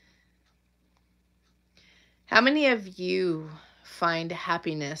 How many of you find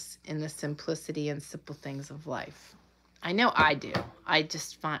happiness in the simplicity and simple things of life? I know I do. I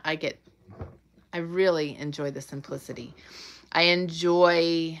really enjoy the simplicity. I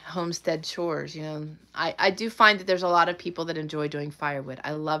enjoy homestead chores. You know, I do find that there's a lot of people that enjoy doing firewood.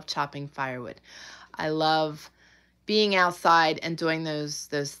 I love chopping firewood. I love being outside and doing those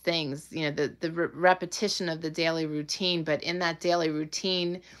things, you know, the repetition of the daily routine. But in that daily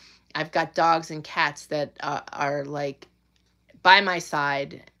routine, I've got dogs and cats that are like by my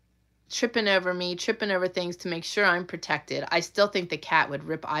side, tripping over me, tripping over things to make sure I'm protected. I still think the cat would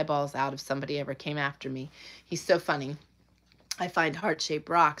rip eyeballs out if somebody ever came after me. He's so funny. I find heart-shaped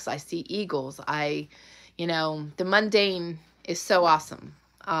rocks. I see eagles. You know, the mundane is so awesome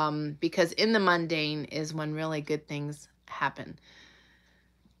because in the mundane is when really good things happen.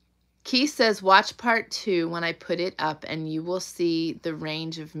 Keith says, watch part 2 when I put it up and you will see the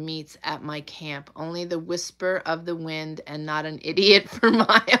range of meats at my camp. Only the whisper of the wind and not an idiot for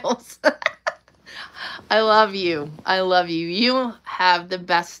miles. I love you. I love you. You have the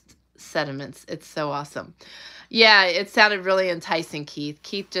best sentiments. It's so awesome. Yeah, it sounded really enticing, Keith.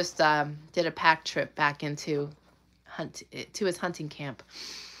 Keith just did a pack trip back to his hunting camp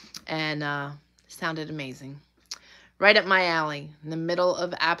and sounded amazing. Right up my alley, in the middle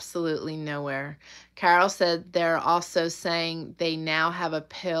of absolutely nowhere. Carol said they're also saying they now have a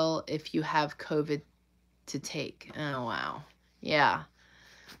pill if you have COVID to take. Oh, wow. Yeah.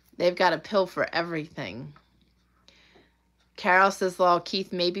 They've got a pill for everything. Carol says, well,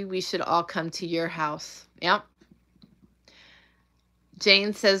 Keith, maybe we should all come to your house. Yep.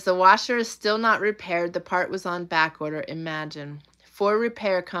 Jane says, the washer is still not repaired. The part was on back order. Imagine. 4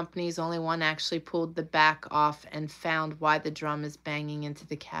 repair companies, only one actually pulled the back off and found why the drum is banging into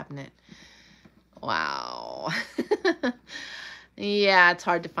the cabinet. Wow. Yeah, it's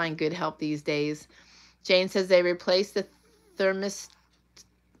hard to find good help these days. Jane says they replaced the thermistor,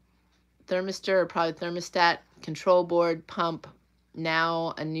 or probably thermostat, control board, pump,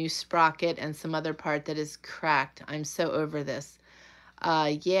 now a new sprocket, and some other part that is cracked. I'm so over this.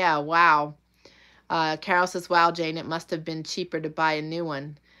 Yeah, wow. Carol says, wow, Jane, it must have been cheaper to buy a new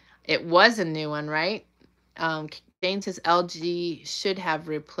one. It was a new one, right? Jane says LG should have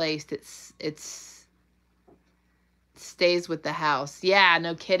replaced. It stays with the house. Yeah,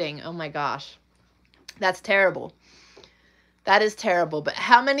 no kidding. Oh my gosh. That's terrible. That is terrible. But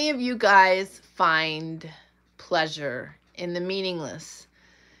how many of you guys find pleasure in the meaningless?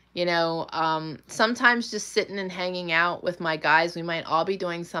 You know, sometimes just sitting and hanging out with my guys, we might all be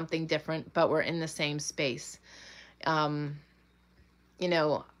doing something different, but we're in the same space. You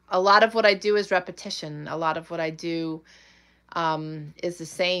know, a lot of what I do is repetition. A lot of what I do is the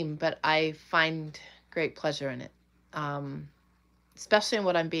same, but I find great pleasure in it, especially in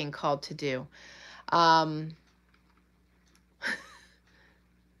what I'm being called to do.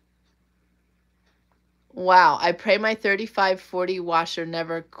 Wow, I pray my 3540 washer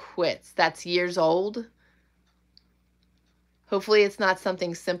never quits. That's years old. Hopefully it's not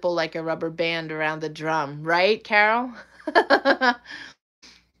something simple like a rubber band around the drum, right, Carol? Well,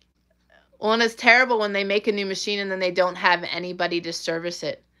 and it's terrible when they make a new machine and then they don't have anybody to service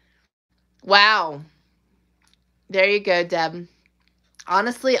it. Wow. There you go, Deb.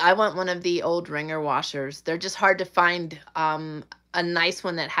 Honestly, I want one of the old ringer washers. They're just hard to find a nice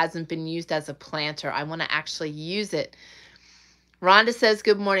one that hasn't been used as a planter. I want to actually use it. Rhonda says,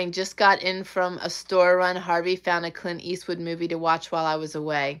 good morning. Just got in from a store run. Harvey found a Clint Eastwood movie to watch while I was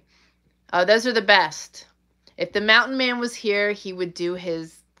away. Oh, those are the best. If the Mountain Man was here, he would do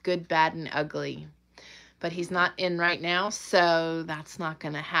his good, bad, and ugly. But he's not in right now, so that's not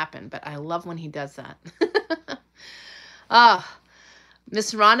going to happen. But I love when he does that. Ah,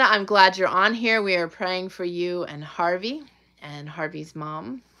 Miss Rhonda, I'm glad you're on here. We are praying for you and Harvey's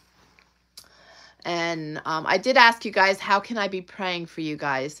mom. And I did ask you guys, how can I be praying for you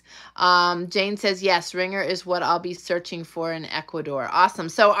guys? Jane says, yes, ringer is what I'll be searching for in Ecuador. Awesome.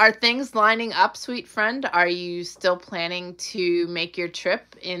 So are things lining up, sweet friend? Are you still planning to make your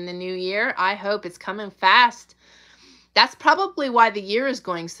trip in the new year? I hope it's coming fast. That's probably why the year is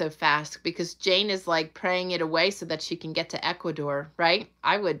going so fast, because Jane is like praying it away so that she can get to Ecuador, right?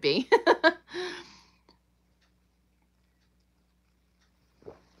 I would be.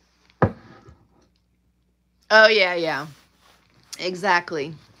 Oh, yeah.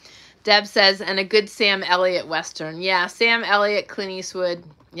 Exactly. Deb says, and a good Sam Elliott Western. Yeah, Sam Elliott, Clint Eastwood.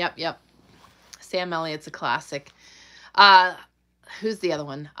 Yep. Sam Elliott's a classic. Who's the other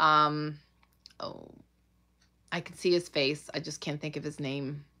one? Oh, I can see his face. I just can't think of his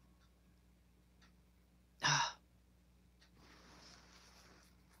name.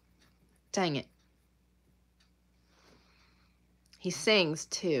 Dang it. He sings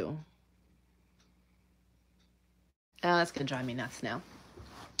too. Oh, that's going to drive me nuts now.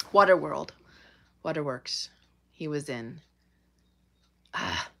 Waterworld. Waterworks. He was in.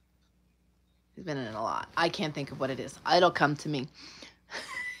 He's been in it a lot. I can't think of what it is. It'll come to me.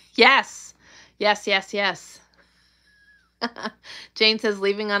 Yes. Jane says,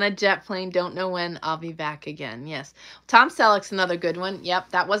 leaving on a jet plane. Don't know when I'll be back again. Yes. Tom Selleck's another good one. Yep.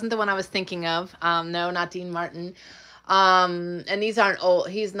 That wasn't the one I was thinking of. No, not Dean Martin. And these aren't old.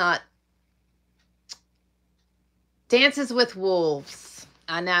 He's not. Dances with Wolves.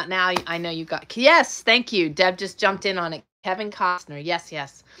 Now I know you got. Yes. Thank you. Deb just jumped in on it. Kevin Costner. Yes.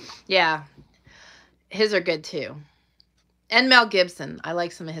 Yeah. His are good too. And Mel Gibson. I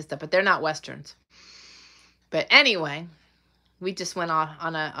like some of his stuff, but they're not Westerns. But anyway, we just went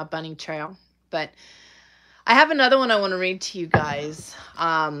on a bunny trail. But I have another one I want to read to you guys.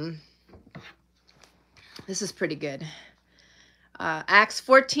 This is pretty good. Acts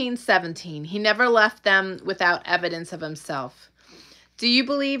 14:17. He never left them without evidence of himself. Do you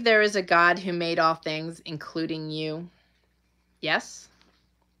believe there is a God who made all things, including you? Yes?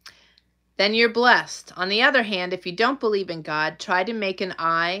 Then you're blessed. On the other hand, if you don't believe in God, try to make an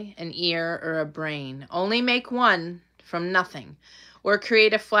eye, an ear, or a brain. Only make one from nothing. Or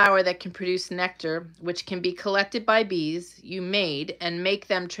create a flower that can produce nectar, which can be collected by bees you made, and make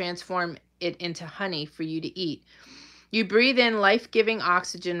them transform it into honey for you to eat. You breathe in life-giving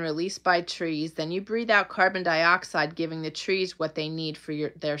oxygen released by trees, then you breathe out carbon dioxide, giving the trees what they need for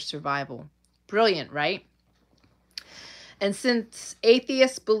their survival. Brilliant, right? And since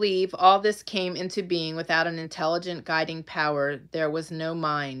atheists believe all this came into being without an intelligent guiding power, there was no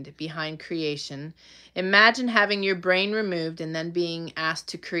mind behind creation. Imagine having your brain removed and then being asked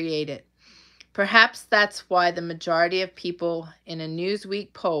to create it. Perhaps that's why the majority of people in a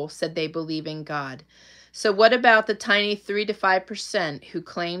Newsweek poll said they believe in God. So what about the tiny 3 to 5% who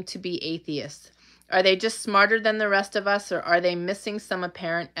claim to be atheists? Are they just smarter than the rest of us, or are they missing some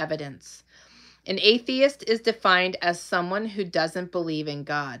apparent evidence? An atheist is defined as someone who doesn't believe in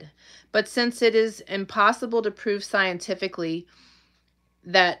God. But since it is impossible to prove scientifically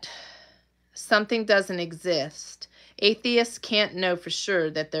that something doesn't exist, atheists can't know for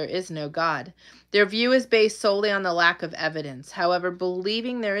sure that there is no God. Their view is based solely on the lack of evidence. However,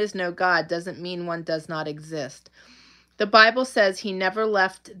 believing there is no God doesn't mean one does not exist. The Bible says he never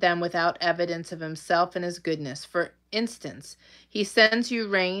left them without evidence of himself and his goodness. For instance, he sends you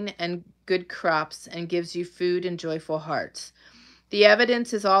rain and good crops and gives you food and joyful hearts. The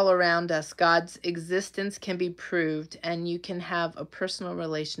evidence is all around us. God's existence can be proved, and you can have a personal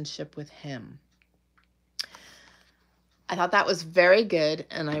relationship with him. I thought that was very good,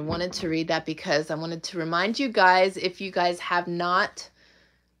 and I wanted to read that because I wanted to remind you guys, if you guys have not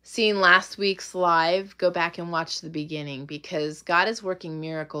seen last week's live, go back and watch the beginning, because God is working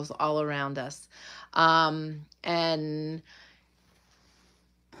miracles all around us. And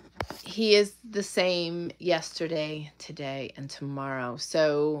he is the same yesterday, today, and tomorrow.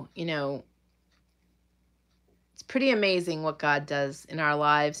 So, you know, it's pretty amazing what God does in our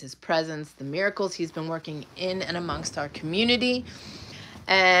lives, his presence, the miracles he's been working in and amongst our community.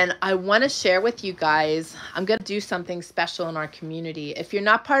 And I want to share with you guys, I'm going to do something special in our community. If you're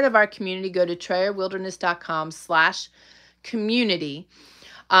not part of our community, go to TrayerWilderness.com/community.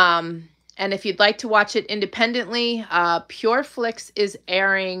 And if you'd like to watch it independently, PureFlix is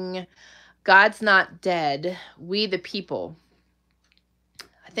airing God's Not Dead, We the People,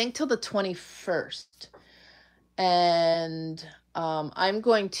 I think till the 21st. And I'm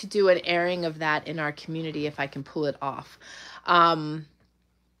going to do an airing of that in our community if I can pull it off.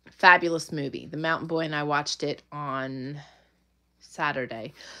 Fabulous movie. The Mountain Boy and I watched it on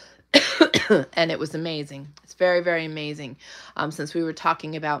Saturday. And it was amazing. It's very, very amazing. Since we were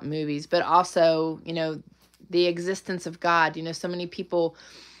talking about movies, but also, you know, the existence of God. You know, so many people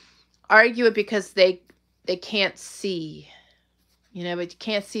argue it because they can't see, you know, but you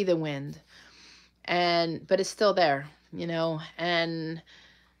can't see the wind. But it's still there, you know, and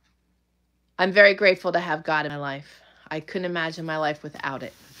I'm very grateful to have God in my life. I couldn't imagine my life without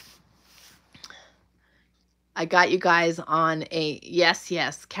it. I got you guys on a yes,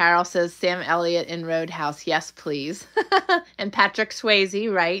 yes. Carol says Sam Elliott in Roadhouse. Yes, please. And Patrick Swayze,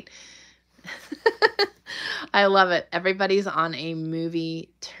 right? I love it. Everybody's on a movie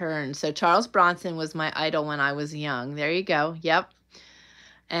turn. So Charles Bronson was my idol when I was young. There you go. Yep.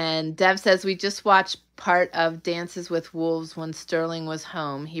 And Dev says, we just watched part of Dances with Wolves when Sterling was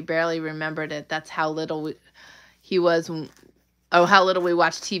home. He barely remembered it. That's how little he was. Oh, how little we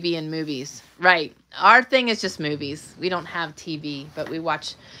watch TV and movies. Right. Our thing is just movies. We don't have TV, but we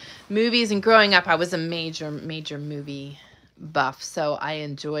watch movies. And growing up, I was a major, major movie buff. So I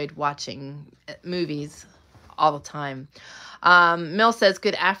enjoyed watching movies all the time. Mill says,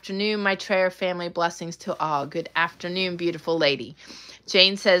 good afternoon, my Trayer family. Blessings to all. Good afternoon, beautiful lady.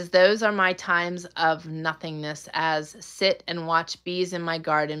 Jane says, those are my times of nothingness, as sit and watch bees in my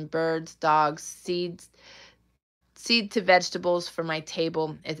garden, birds, dogs, seed to vegetables for my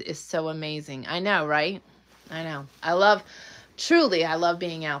table. It is so amazing. I know, right? I know. Truly, I love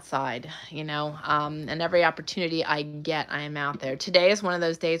being outside, you know, and every opportunity I get, I am out there. Today is one of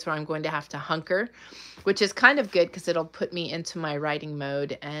those days where I'm going to have to hunker, which is kind of good because it'll put me into my writing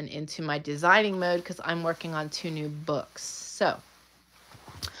mode and into my designing mode, because I'm working on 2 new books. So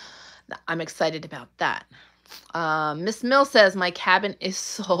I'm excited about that. Miss Mill says, my cabin is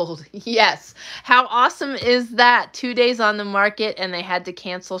sold. Yes. How awesome is that? 2 days on the market and they had to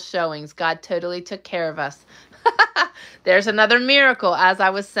cancel showings. God totally took care of us. There's another miracle, as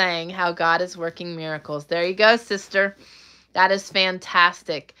I was saying, how God is working miracles. There you go, sister. That is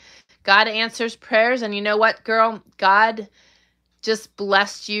fantastic. God answers prayers. And you know what, girl? God just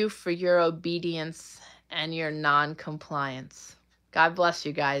blessed you for your obedience and your non-compliance. God bless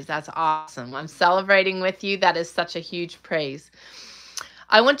you guys. That's awesome. I'm celebrating with you. That is such a huge praise.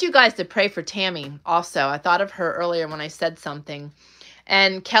 I want you guys to pray for Tammy also. I thought of her earlier when I said something.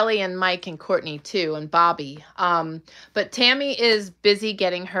 And Kelly and Mike and Courtney too, and Bobby. But Tammy is busy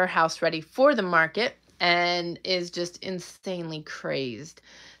getting her house ready for the market and is just insanely crazed.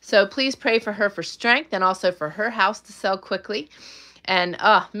 So please pray for her for strength and also for her house to sell quickly. And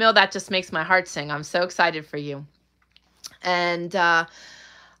Mill, that just makes my heart sing. I'm so excited for you. And I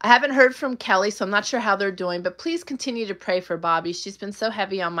haven't heard from Kelly, so I'm not sure how they're doing, but please continue to pray for Bobby. She's been so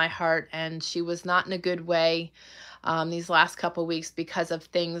heavy on my heart, and she was not in a good way these last couple weeks because of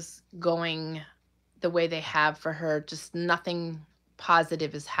things going the way they have for her. Just nothing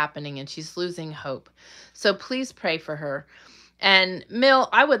positive is happening, and she's losing hope. So please pray for her. And Mill,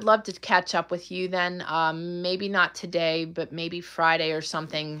 I would love to catch up with you then. Maybe not today, but maybe Friday or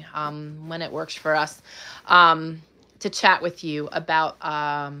something when it works for us. To chat with you about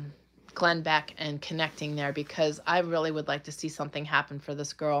Glenn Beck and connecting there, because I really would like to see something happen for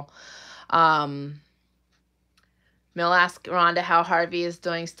this girl. Mill asked Rhonda how Harvey is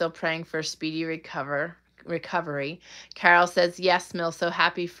doing, still praying for a speedy recovery. Carol says, yes, Mill, so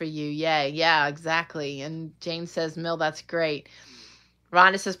happy for you. Yay. Yeah, exactly. And Jane says, Mill, that's great.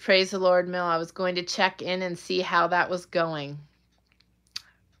 Rhonda says, praise the Lord, Mill. I was going to check in and see how that was going.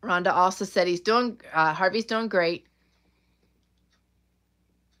 Rhonda also said Harvey's doing great.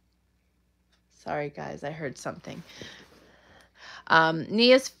 Sorry, guys, I heard something.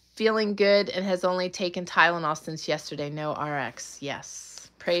 Nia's feeling good and has only taken Tylenol since yesterday. No RX. Yes.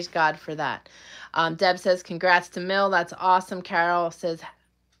 Praise God for that. Deb says, congrats to Mill. That's awesome. Carol says,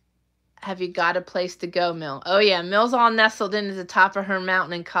 Have you got a place to go, Mill? Oh yeah, Mill's all nestled into the top of her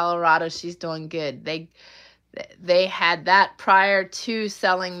mountain in Colorado. She's doing good. They had that prior to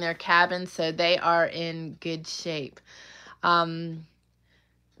selling their cabin, so they are in good shape.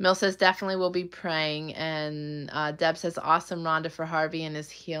 Mill says definitely will be praying, and Deb says awesome, Rhonda, for Harvey and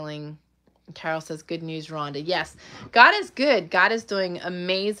his healing. Carol says good news, Rhonda. Yes, God is good. God is doing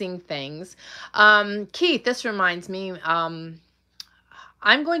amazing things. Keith, this reminds me,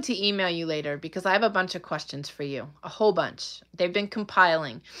 I'm going to email you later because I have a bunch of questions for you, a whole bunch. They've been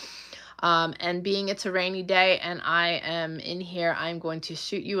compiling. And being it's a rainy day and I am in here, I'm going to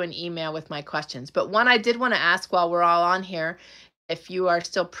shoot you an email with my questions. But one I did want to ask while we're all on here, if you are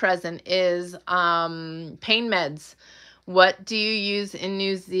still present, is pain meds. What do you use in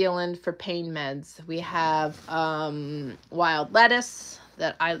New Zealand for pain meds? We have wild lettuce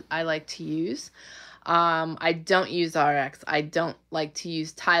that I like to use. I don't use RX. I don't like to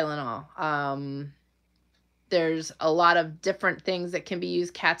use Tylenol. There's a lot of different things that can be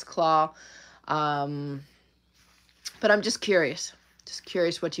used, cat's claw. But I'm just curious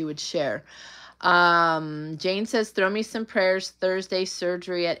what you would share. Jane says, throw me some prayers, Thursday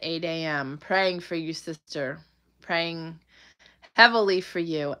surgery at 8 a.m. Praying for you, sister. Praying heavily for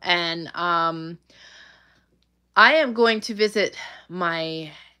you. And I am going to visit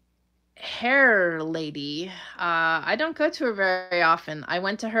my hair lady. I don't go to her very often. I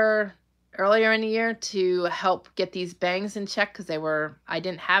went to her earlier in the year to help get these bangs in check because I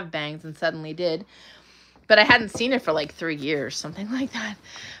didn't have bangs and suddenly did. But I hadn't seen it for like 3 years, something like that.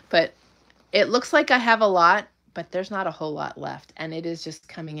 But it looks like I have a lot, but there's not a whole lot left. And it is just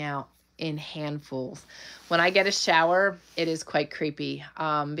coming out in handfuls. When I get a shower, it is quite creepy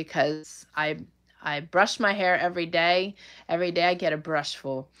because I brush my hair every day. Every day I get a brush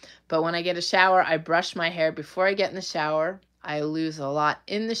full. But when I get a shower, I brush my hair before I get in the shower. I lose a lot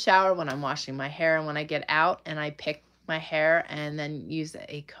in the shower when I'm washing my hair. And when I get out and I pick my hair and then use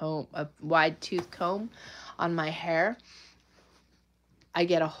a wide tooth comb on my hair, I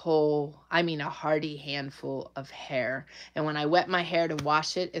get a hearty handful of hair. And when I wet my hair to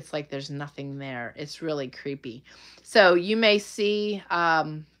wash it, it's like there's nothing there. It's really creepy. So you may see...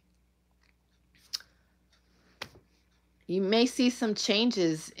 you may see some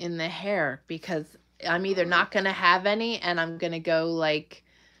changes in the hair because I'm either not going to have any and I'm going to go like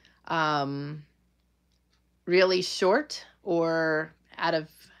really short or out of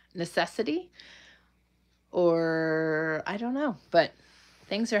necessity, or I don't know, but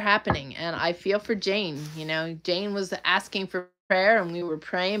things are happening and I feel for Jane. You know, Jane was asking for prayer and we were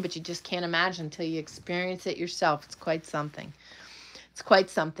praying, but you just can't imagine until you experience it yourself. It's quite something. It's quite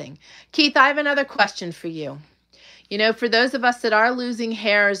something. Keith, I have another question for you. You know, for those of us that are losing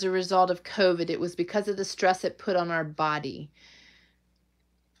hair as a result of COVID, it was because of the stress it put on our body.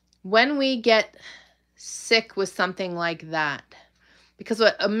 When we get sick with something like that, because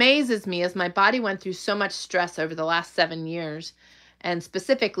what amazes me is my body went through so much stress over the last 7 years, and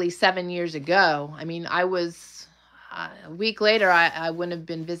specifically 7 years ago. I mean, I was, a week later, I wouldn't have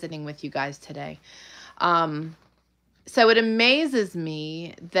been visiting with you guys today. So it amazes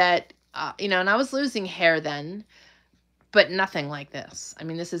me that, you know, and I was losing hair then, but nothing like this. I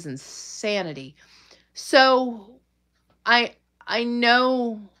mean, this is insanity. So I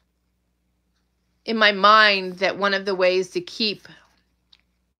know in my mind that one of the ways to keep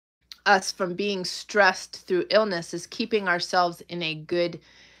us from being stressed through illness is keeping ourselves in a good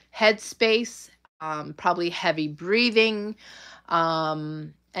headspace, probably heavy breathing,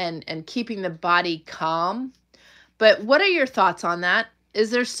 and keeping the body calm. But what are your thoughts on that? Is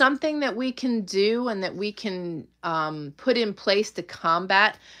there something that we can do and that we can put in place to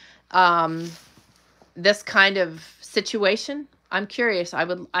combat this kind of situation? I'm curious.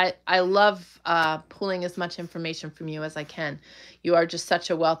 I love pulling as much information from you as I can. You are just such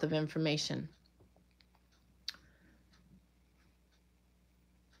a wealth of information.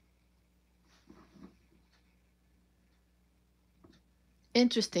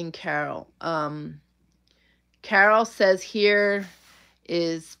 Interesting, Carol. Carol says here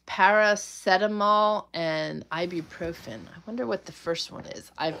is paracetamol and ibuprofen. I wonder what the first one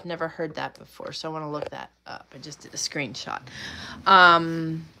is. I've never heard that before, so I want to look that up. I just did a screenshot.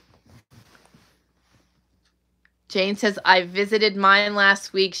 Jane says, I visited mine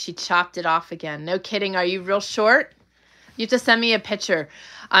last week. She chopped it off again. No kidding. Are you real short? You have to send me a picture.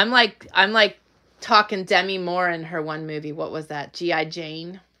 I'm like talking Demi Moore in her one movie. What was that? G.I.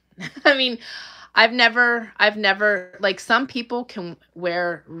 Jane. I mean, I've never, like, some people can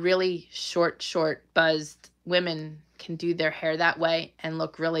wear really short, buzzed women can do their hair that way and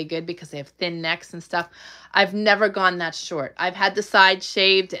look really good because they have thin necks and stuff. I've never gone that short. I've had the side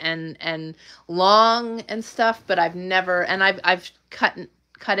shaved and long and stuff, but I've never, and I've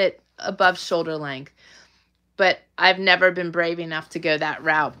cut it above shoulder length. But I've never been brave enough to go that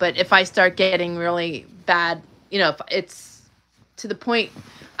route. But if I start getting really bad, you know, if it's to the point,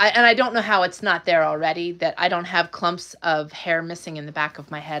 and I don't know how it's not there already, that I don't have clumps of hair missing in the back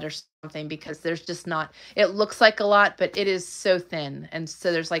of my head or something, because there's just not, it looks like a lot, but it is so thin. And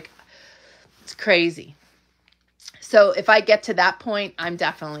so there's like, it's crazy. So if I get to that point, I'm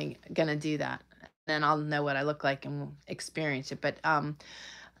definitely going to do that. Then I'll know what I look like and we'll experience it. But,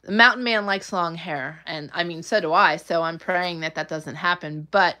 the mountain man likes long hair, and I mean, so do I. So I'm praying that that doesn't happen,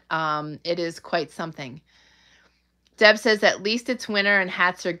 but it is quite something. Deb says, at least it's winter and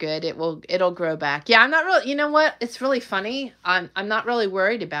hats are good. It'll grow back. Yeah, I'm not really, you know what? It's really funny. I'm not really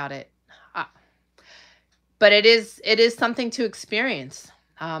worried about it. But it is something to experience.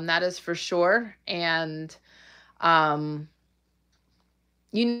 That is for sure. And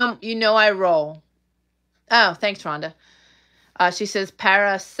you know I roll. Oh, thanks, Rhonda. She says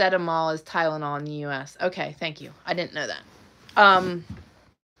paracetamol is Tylenol in the U.S. Okay, thank you. I didn't know that.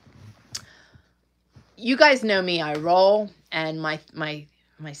 You guys know me. I roll, and my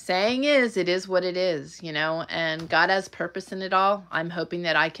saying is, it is what it is, you know, and God has purpose in it all. I'm hoping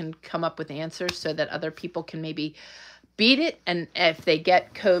that I can come up with answers so that other people can maybe beat it, and if they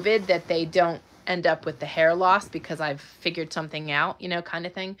get COVID, that they don't end up with the hair loss because I've figured something out, you know, kind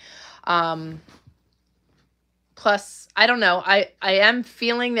of thing. Plus, I don't know, I am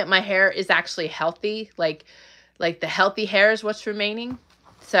feeling that my hair is actually healthy, like the healthy hair is what's remaining.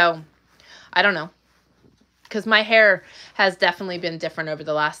 So I don't know, because my hair has definitely been different over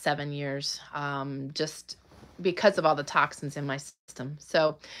the last 7 years, just because of all the toxins in my system.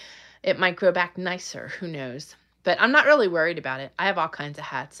 So it might grow back nicer, who knows. But I'm not really worried about it. I have all kinds of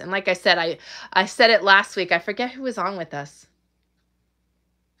hats. And like I said, I said it last week. I forget who was on with us.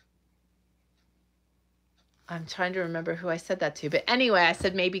 I'm trying to remember who I said that to. But anyway, I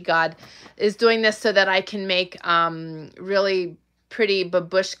said maybe God is doing this so that I can make really pretty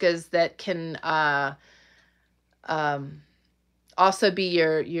babushkas that can also be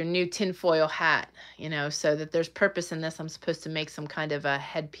your new tinfoil hat, you know, so that there's purpose in this. I'm supposed to make some kind of a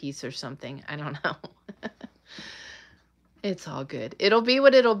headpiece or something. I don't know. It's all good. It'll be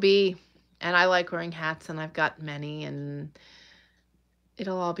what it'll be. And I like wearing hats, and I've got many, and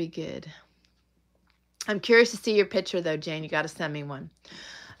it'll all be good. I'm curious to see your picture, though, Jane. You got to send me one.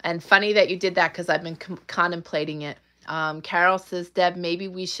 And funny that you did that, because I've been contemplating it. Carol says, Deb, maybe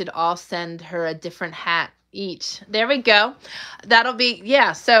we should all send her a different hat each. There we go. That'll be,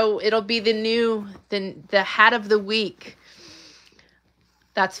 yeah, so it'll be the hat of the week.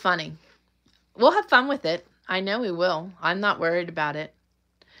 That's funny. We'll have fun with it. I know we will. I'm not worried about it.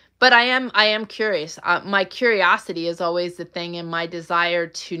 But I am curious. My curiosity is always the thing, and my desire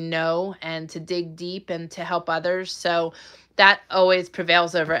to know and to dig deep and to help others. So that always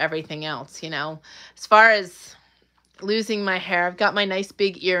prevails over everything else, you know. As far as losing my hair, I've got my nice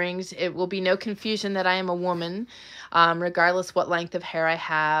big earrings. It will be no confusion that I am a woman, regardless what length of hair I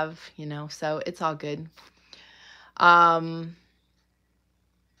have, you know, so it's all good.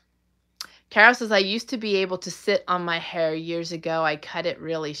 Carol says, I used to be able to sit on my hair years ago. I cut it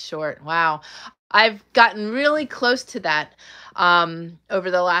really short. Wow. I've gotten really close to that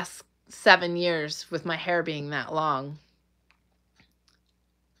over the last 7 years with my hair being that long.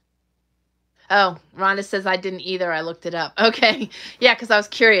 Oh, Rhonda says, I didn't either. I looked it up. Okay. Yeah, because I was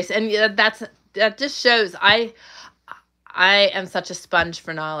curious. And that just shows I am such a sponge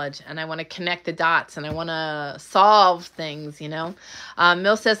for knowledge, and I want to connect the dots, and I want to solve things, you know.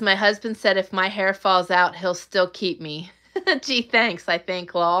 Mill says, my husband said if my hair falls out, he'll still keep me. Gee, thanks, I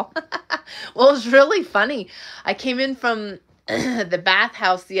think, lol. Well, it was really funny. I came in from the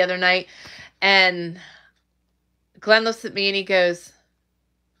bathhouse the other night, and Glenn looks at me, and he goes,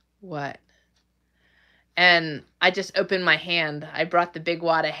 what? And I just opened my hand. I brought the big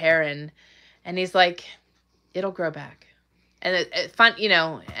wad of hair in, and he's like, it'll grow back. And it's fun, you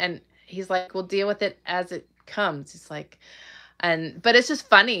know, and he's like, we'll deal with it as it comes. It's like, but it's just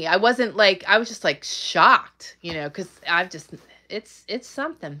funny. I was just like shocked, you know, because it's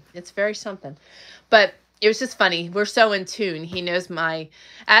something. It's very something. But it was just funny. We're so in tune. He knows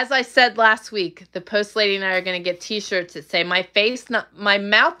as I said last week, the post lady and I are going to get t-shirts that say my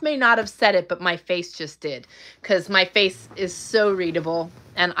mouth may not have said it, but my face just did, because my face is so readable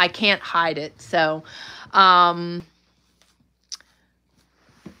and I can't hide it. So,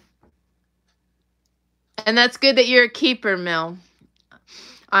 and that's good that you're a keeper, Mel.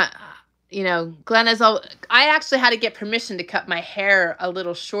 you know, Glenn is all, I actually had to get permission to cut my hair a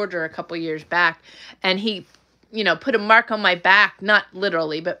little shorter a couple years back. And he, you know, put a mark on my back, not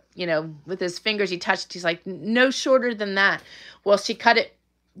literally, but, you know, with his fingers, he touched, he's like, no shorter than that. Well, she cut it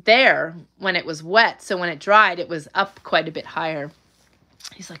there when it was wet. So when it dried, it was up quite a bit higher.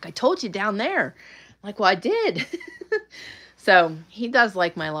 He's like, I told you down there. I'm like, well, I did. So he does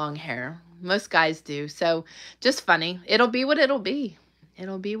like my long hair. Most guys do. So just funny. It'll be what it'll be.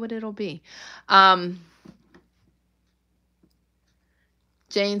 It'll be what it'll be. Jane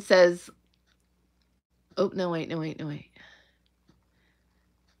says, oh, no, wait.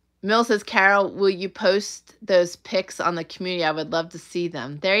 Mill says, Carol, will you post those pics on the community? I would love to see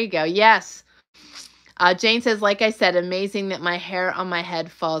them. There you go. Yes. Jane says, like I said, amazing that my hair on my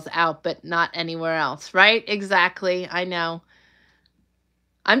head falls out, but not anywhere else. Right? Exactly. I know.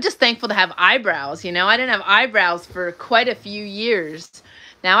 I'm just thankful to have eyebrows. You know, I didn't have eyebrows for quite a few years.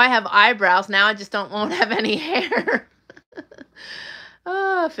 Now I have eyebrows. Now I just won't have any hair.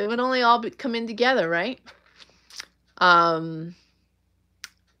 Oh, if it would only all come in together, right? Carol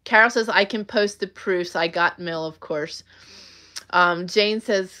says, I can post the proofs. I got Mill, of course. Jane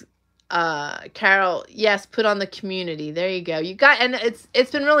says, Carol, yes, put on the community. There you go. You got, and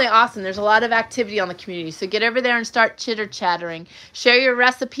it's been really awesome. There's a lot of activity on the community. So get over there and start chitter-chattering. Share your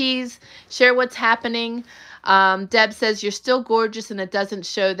recipes. Share what's happening. Deb says, you're still gorgeous and it doesn't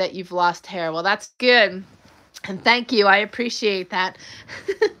show that you've lost hair. Well, that's good. And thank you. I appreciate that.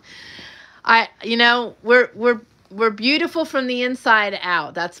 You know, we're beautiful from the inside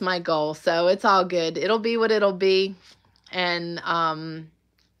out. That's my goal. So it's all good. It'll be what it'll be. And,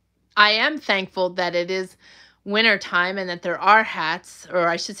 I am thankful that it is winter time and that there are hats, or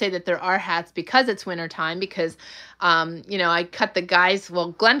I should say that there are hats because it's winter time, because, you know, I cut the guys,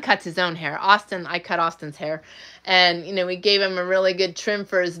 well, Glenn cuts his own hair. I cut Austin's hair, and, you know, we gave him a really good trim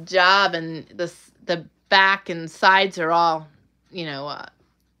for his job, and the back and sides are all, you know,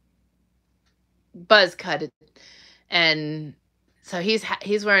 buzz cutted. And so he's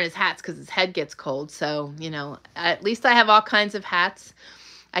wearing his hats because his head gets cold. So, you know, at least I have all kinds of hats.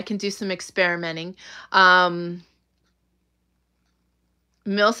 I can do some experimenting. Mill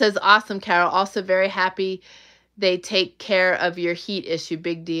says, awesome, Carol. Also very happy they take care of your heat issue.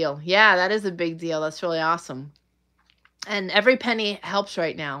 Big deal. Yeah, that is a big deal. That's really awesome. And every penny helps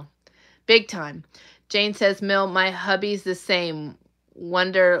right now. Big time. Jane says, Mill, my hubby's the same.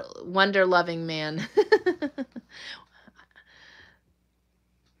 Wonder loving man.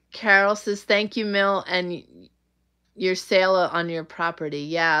 Carol says, thank you, Mill, and your sale on your property.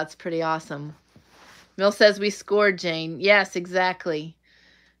 Yeah, it's pretty awesome. Mill says, we scored, Jane. Yes, exactly.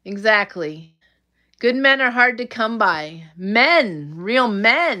 Exactly. Good men are hard to come by. Men, real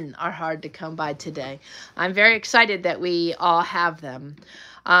men are hard to come by today. I'm very excited that we all have them.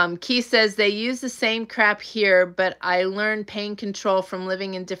 Keith says, they use the same crap here, but I learned pain control from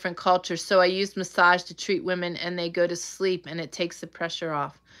living in different cultures. So I used massage to treat women and they go to sleep and it takes the pressure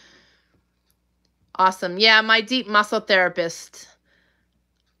off. Awesome. Yeah, my deep muscle therapist.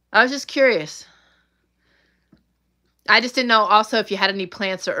 I was just curious. I just didn't know also if you had any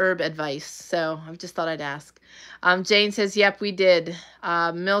plants or herb advice. So I just thought I'd ask. Jane says, yep, we did.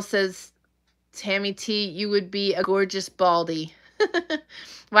 Mill says, Tammy T, you would be a gorgeous baldy.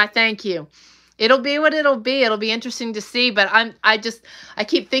 Why, thank you. It'll be what it'll be. It'll be interesting to see. But I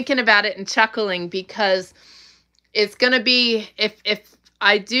keep thinking about it and chuckling because it's going to be, if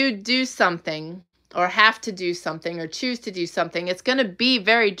I do something, or have to do something, or choose to do something, it's going to be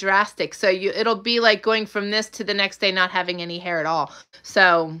very drastic. So it'll be like going from this to the next day not having any hair at all.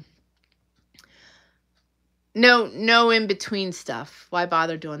 So no in between stuff. Why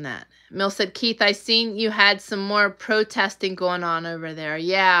bother doing that? Mill said, Keith, I seen you had some more protesting going on over there.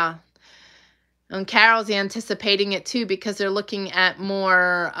 Yeah. And Carol's anticipating it too because they're looking at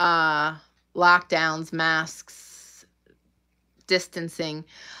more lockdowns, masks, distancing.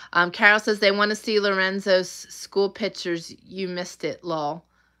 Carol says they want to see Lorenzo's school pictures. You missed it, lol.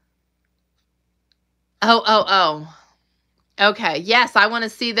 Oh. Okay. Yes, I want to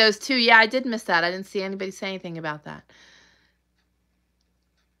see those too. Yeah, I did miss that. I didn't see anybody say anything about that.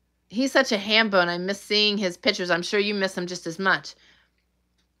 He's such a ham bone. I miss seeing his pictures. I'm sure you miss him just as much.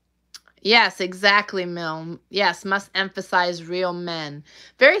 Yes, exactly, Mill. Yes, must emphasize real men.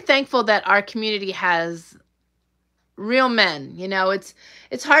 Very thankful that our community has real men. You know, it's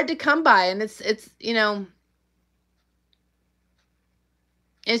hard to come by, and it's you know,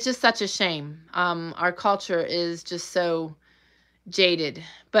 it's just such a shame. Our culture is just so jaded,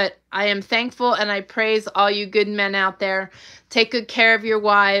 but I am thankful and I praise all you good men out there. Take good care of your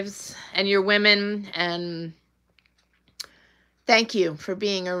wives and your women, and thank you for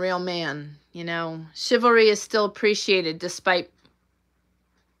being a real man. You know, chivalry is still appreciated despite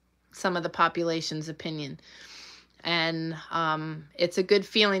some of the population's opinion. And it's a good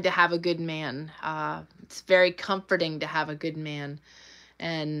feeling to have a good man. It's very comforting to have a good man.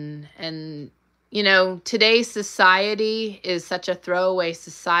 And you know, today's society is such a throwaway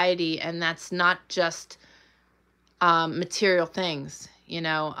society, and that's not just material things. You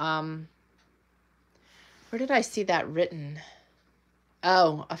know, where did I see that written?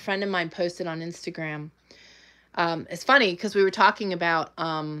 Oh, a friend of mine posted on Instagram. It's funny because we were talking about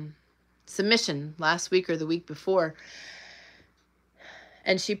submission last week or the week before,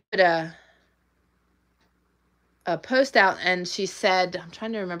 and she put a post out, and she said, I'm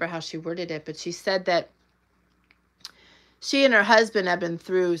trying to remember how she worded it, but she said that she and her husband have been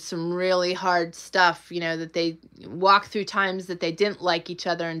through some really hard stuff, you know, that they walked through times that they didn't like each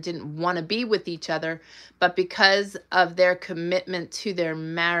other and didn't want to be with each other, but because of their commitment to their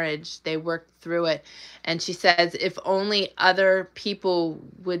marriage, they worked through it. And she says, if only other people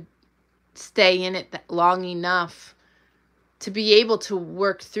would stay in it long enough to be able to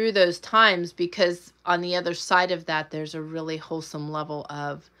work through those times, because on the other side of that, there's a really wholesome level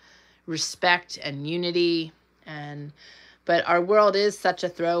of respect and unity. But our world is such a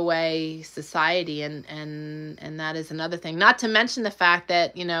throwaway society, and that is another thing. Not to mention the fact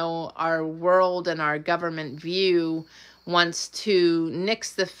that, you know, our world and our government view wants to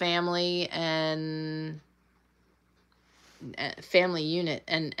nix the family and family unit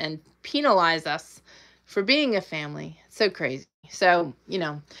and penalize us for being a family. It's so crazy. So, you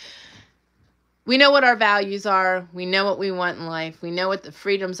know, we know what our values are. We know what we want in life. We know what the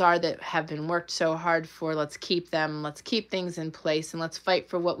freedoms are that have been worked so hard for. Let's keep them. Let's keep things in place, and let's fight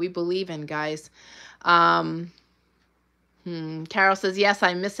for what we believe in, guys. Carol says, yes,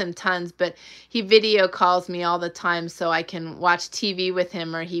 I miss him tons, but he video calls me all the time so I can watch TV with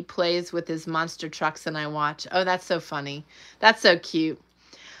him, or he plays with his monster trucks and I watch. Oh, that's so funny. That's so cute.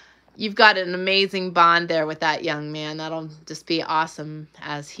 You've got an amazing bond there with that young man. That'll just be awesome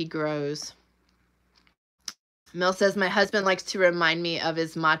as he grows. Mill says, my husband likes to remind me of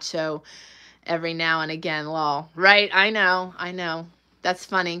his macho every now and again. Lol. Right, I know. That's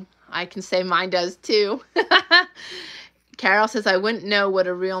funny. I can say mine does too. Carol says, I wouldn't know what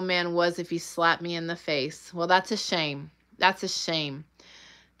a real man was if he slapped me in the face. Well, that's a shame. That's a shame.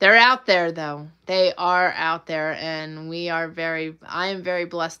 They're out there, though. They are out there, and I am very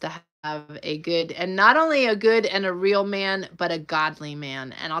blessed to have a good, and not only a good and a real man, but a godly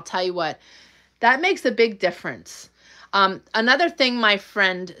man. And I'll tell you what, that makes a big difference. Another thing my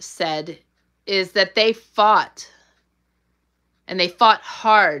friend said is that they fought, and they fought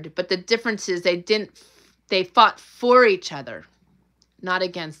hard, but the difference is they fought for each other, not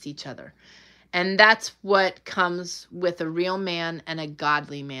against each other. And that's what comes with a real man and a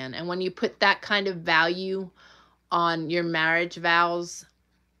godly man. And when you put that kind of value on your marriage vows,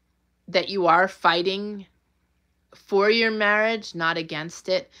 that you are fighting for your marriage, not against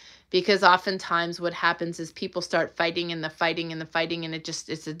it. Because oftentimes what happens is people start fighting and the fighting and the fighting, and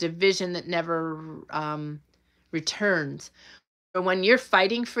it's a division that never returns. But when you're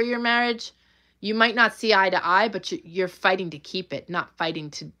fighting for your marriage, you might not see eye to eye, but you're fighting to keep it, not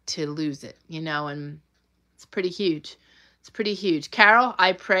fighting to lose it, you know, and it's pretty huge. It's pretty huge. Carol,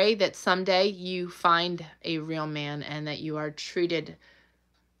 I pray that someday you find a real man and that you are treated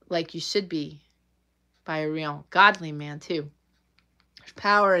like you should be by a real godly man too. There's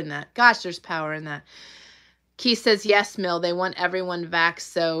power in that. Gosh, there's power in that. Keith says, yes, Mill, they want everyone vaxxed,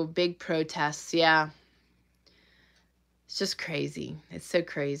 so big protests. Yeah. It's just crazy. It's so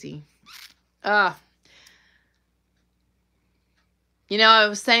crazy. You know, I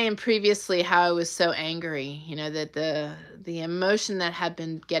was saying previously how I was so angry, you know, that the emotion that had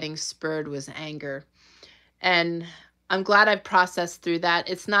been getting spurred was anger. And I'm glad I've processed through that.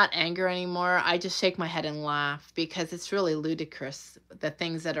 It's not anger anymore. I just shake my head and laugh because it's really ludicrous, the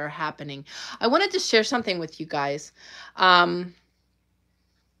things that are happening. I wanted to share something with you guys.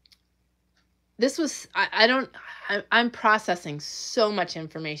 This was, I'm processing so much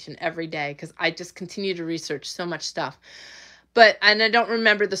information every day because I just continue to research so much stuff. And I don't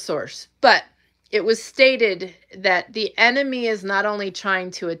remember the source, but it was stated that the enemy is not only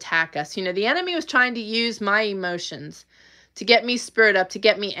trying to attack us. You know, the enemy was trying to use my emotions to get me spurred up, to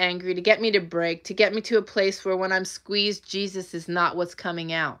get me angry, to get me to break, to get me to a place where when I'm squeezed, Jesus is not what's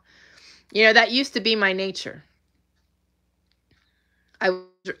coming out. You know, that used to be my nature.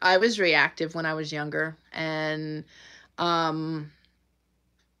 I was reactive when I was younger, and like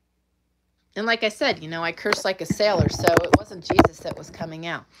I said, you know, I cursed like a sailor, so it wasn't Jesus that was coming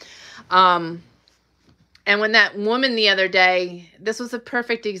out. And when that woman the other day, this was a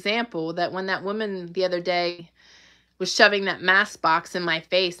perfect example that when that woman the other day was shoving that mask box in my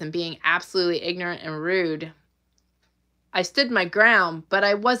face and being absolutely ignorant and rude, I stood my ground, but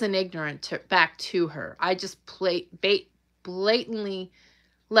I wasn't ignorant back to her. I just blatantly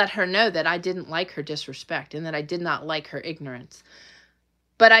let her know that I didn't like her disrespect and that I did not like her ignorance.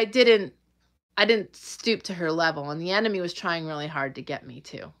 But I didn't stoop to her level, and the enemy was trying really hard to get me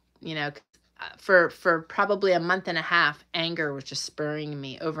to. You know, for probably a month and a half, anger was just spurring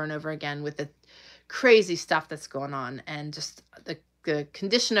me over and over again with the crazy stuff that's going on, and just the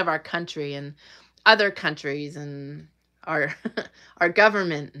condition of our country and other countries and our our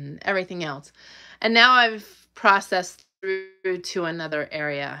government and everything else. And now I've processed through to another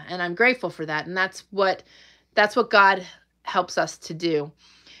area, and I'm grateful for that. And that's what God helps us to do,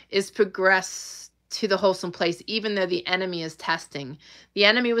 is progress to the wholesome place, even though the enemy is testing. The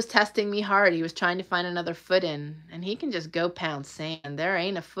enemy was testing me hard. He was trying to find another foot in, and he can just go pound sand. There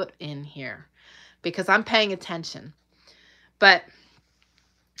ain't a foot in here because I'm paying attention. But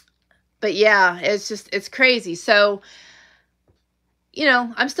yeah, it's crazy. So, you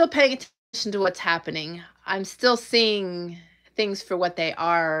know, I'm still paying attention to what's happening. I'm still seeing things for what they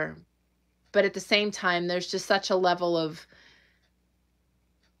are. But at the same time, there's just such a level of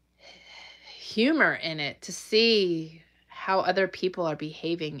humor in it to see how other people are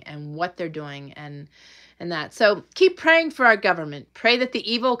behaving and what they're doing and that. So keep praying for our government. Pray that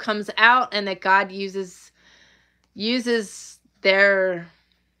the evil comes out and that God uses their,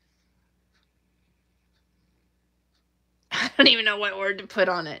 I don't even know what word to put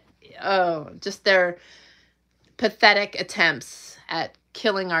on it. Oh, just their pathetic attempts at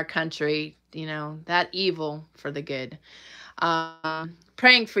killing our country, you know, that evil for the good.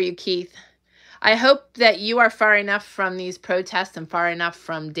 Praying for you, Keith. I hope that you are far enough from these protests and far enough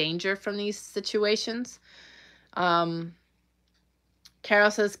from danger from these situations. Carol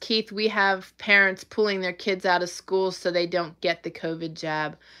says, Keith, we have parents pulling their kids out of school so they don't get the COVID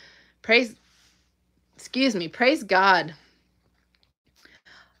jab. Praise God.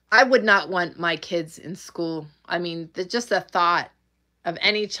 I would not want my kids in school. I mean, just the thought of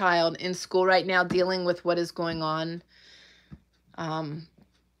any child in school right now dealing with what is going on,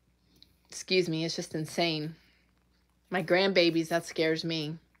 it's just insane. My grandbabies, that scares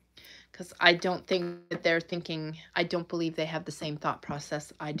me, because I don't think that they're thinking, I don't believe they have the same thought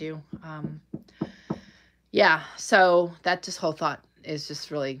process I do. Yeah, so that just whole thought is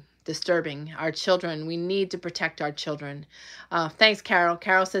just really disturbing. Our children, we need to protect our children. Thanks, Carol.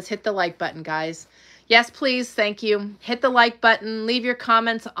 Carol says, hit the like button, guys. Yes, please. Thank you. Hit the like button. Leave your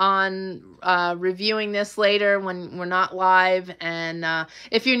comments on reviewing this later when we're not live. And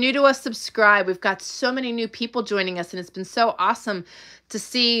if you're new to us, subscribe. We've got so many new people joining us, and it's been so awesome to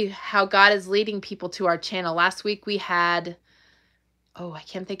see how God is leading people to our channel. Last week we had, oh, I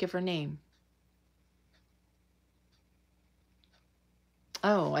can't think of her name.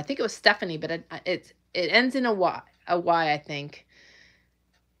 Oh, I think it was Stephanie, but it ends in a Y, I think.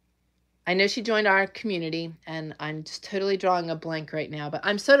 I know she joined our community, and I'm just totally drawing a blank right now, but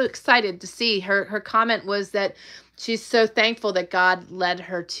I'm so excited to see her. Her comment was that she's so thankful that God led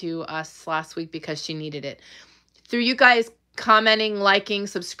her to us last week because she needed it. Through you guys commenting, liking,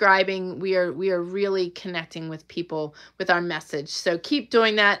 subscribing, we are really connecting with people with our message. So keep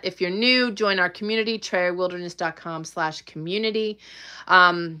doing that. If you're new, join our community, TrayerWilderness.com/community.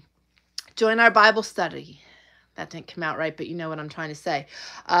 Join our Bible study. That didn't come out right, but you know what I'm trying to say.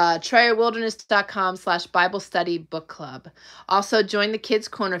 TrayerWilderness.com/Bible study book club. Also, join the Kids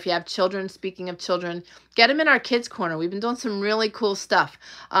Corner if you have children. Speaking of children, get them in our Kids Corner. We've been doing some really cool stuff.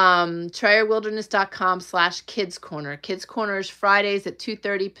 TrayerWilderness.com/Kids Corner. Kids Corner is Fridays at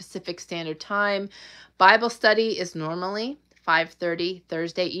 2:30 Pacific Standard Time. Bible study is normally 5:30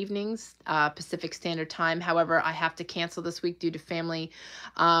 Thursday evenings, Pacific Standard Time. However, I have to cancel this week due to family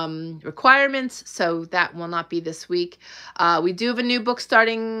requirements, so that will not be this week. We do have a new book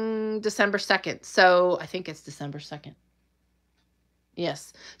starting December 2nd, so I think it's December 2nd.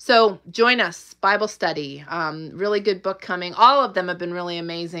 Yes. So join us, Bible study. Really good book coming. All of them have been really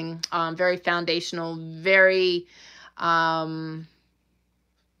amazing, very foundational, very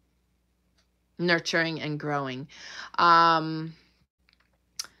nurturing and growing.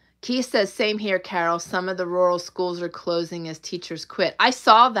 Keith says, same here, Carol. Some of the rural schools are closing as teachers quit. I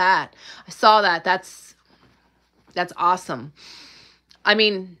saw that. That's awesome. I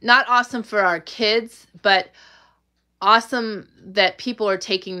mean, not awesome for our kids, but awesome that people are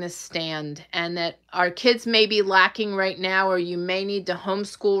taking this stand, and that our kids may be lacking right now, or you may need to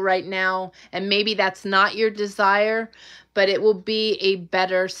homeschool right now, and maybe that's not your desire, but it will be a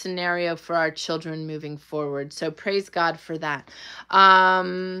better scenario for our children moving forward. So praise God for that.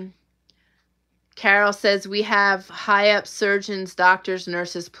 Carol says, we have high up surgeons, doctors,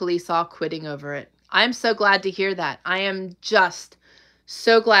 nurses, police all quitting over it. I'm so glad to hear that. I am just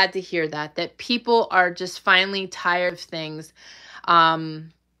so glad to hear that, that people are just finally tired of things,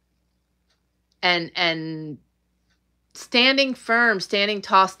 and standing firm, standing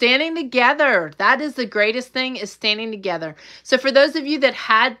tall, standing together. That is the greatest thing, is standing together. So for those of you that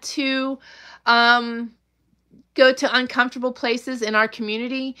had to go to uncomfortable places in our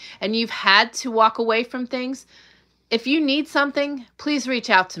community, and you've had to walk away from things, if you need something, please reach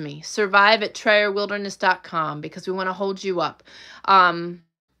out to me. survive@trayerwilderness.com, because we want to hold you up.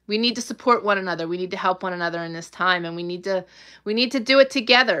 We need to support one another. We need to help one another in this time, and we need to do it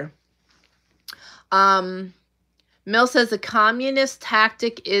together. Mill says a communist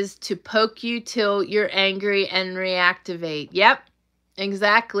tactic is to poke you till you're angry and reactivate. Yep,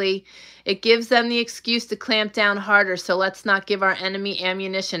 exactly. It gives them the excuse to clamp down harder. So let's not give our enemy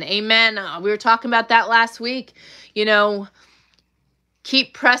ammunition. Amen. We were talking about that last week. You know,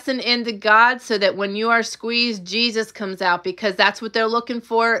 keep pressing into God so that when you are squeezed, Jesus comes out, because that's what they're looking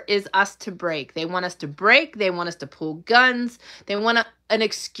for, is us to break. They want us to break. They want us to pull guns. They want an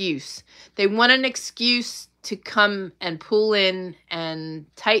excuse. They want an excuse to come and pull in and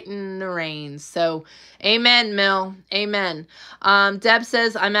tighten the reins. So amen, Mill. Amen. Deb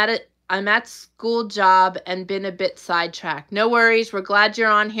says, I'm at school job and been a bit sidetracked. No worries. We're glad you're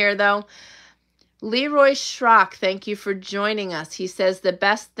on here, though. Leroy Schrock, thank you for joining us. He says, the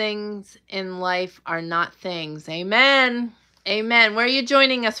best things in life are not things. Amen. Amen. Where are you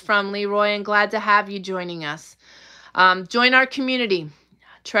joining us from, Leroy? And glad to have you joining us. Join our community.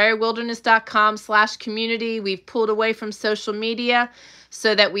 trayerwilderness.com/community. We've pulled away from social media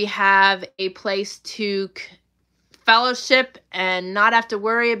so that we have a place to fellowship and not have to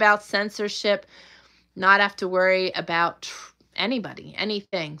worry about censorship, not have to worry about anybody,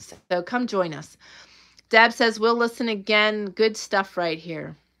 anything. So come join us. Deb says, we'll listen again. Good stuff right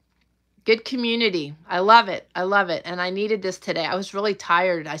here. Good community. I love it. I love it. And I needed this today. I was really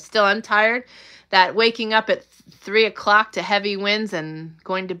tired. I still am tired. That waking up at 3 o'clock to heavy winds and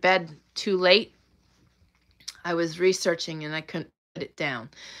going to bed too late. I was researching and I couldn't put it down.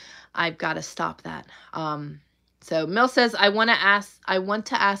 I've got to stop that. So Mill says, I want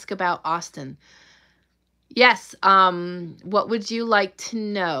to ask about Austin. Yes. What would you like to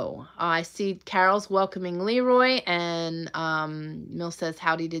know? I see Carol's welcoming Leroy, and Mill says,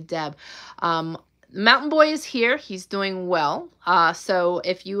 howdy to Deb. Mountain Boy is here. He's doing well. So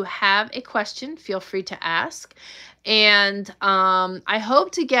if you have a question, feel free to ask. And I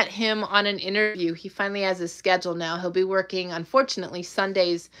hope to get him on an interview. He finally has his schedule now. He'll be working, unfortunately,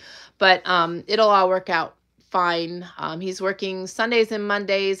 Sundays, but it'll all work out fine. He's working Sundays and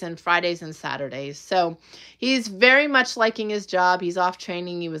Mondays and Fridays and Saturdays. So he's very much liking his job. He's off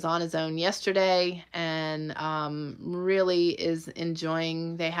training. He was on his own yesterday, and really is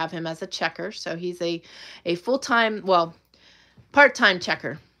enjoying. They have him as a checker. So he's a full-time, well, part-time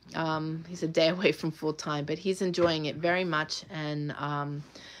checker. He's a day away from full-time, but he's enjoying it very much, and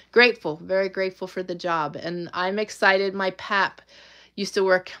grateful, very grateful for the job. And I'm excited. My pap used to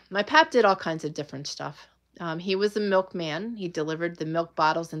work. My pap did all kinds of different stuff. He was a milkman. He delivered the milk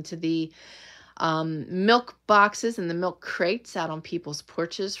bottles into the milk boxes and the milk crates out on people's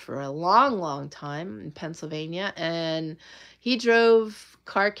porches for a long, long time in Pennsylvania. And he drove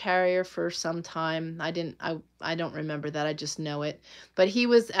car carrier for some time. I don't remember that. I just know it. But he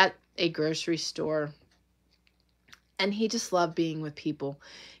was at a grocery store, and he just loved being with people.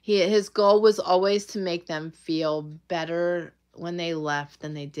 His goal was always to make them feel better when they left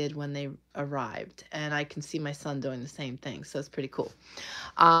than they did when they arrived. And I can see my son doing the same thing. So it's pretty cool.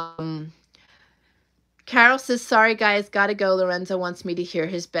 Carol says, sorry, guys, gotta go. Lorenzo wants me to hear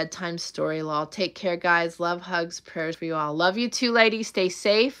his bedtime story. Lol. Take care, guys. Love, hugs, prayers for you all. Love you too, ladies. Stay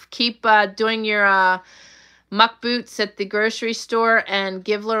safe. Keep doing your muck boots at the grocery store, and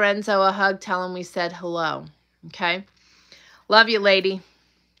give Lorenzo a hug. Tell him we said hello. Okay? Love you, lady.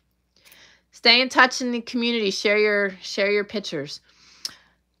 Stay in touch in the community. Share your pictures.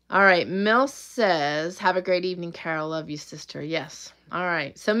 All right. Mill says, have a great evening, Carol. Love you, sister. Yes. All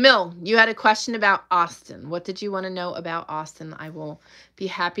right. So, Mill, you had a question about Austin. What did you want to know about Austin? I will be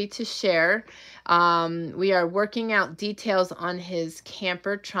happy to share. We are working out details on his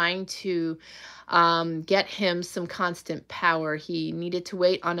camper, trying to get him some constant power. He needed to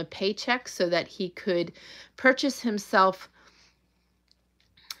wait on a paycheck so that he could purchase himself.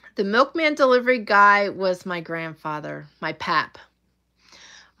 The milkman delivery guy was my grandfather, my pap.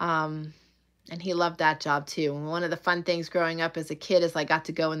 And he loved that job too. And one of the fun things growing up as a kid is I got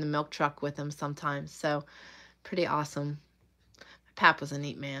to go in the milk truck with him sometimes. So pretty awesome. Pap was a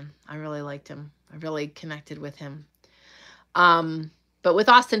neat man. I really liked him. I really connected with him. But with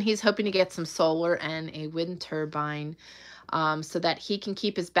Austin, he's hoping to get some solar and a wind turbine so that he can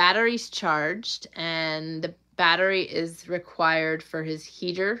keep his batteries charged. And the battery is required for his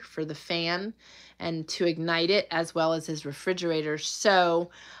heater, for the fan, and to ignite it, as well as his refrigerator. So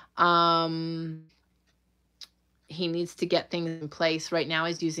he needs to get things in place. Right now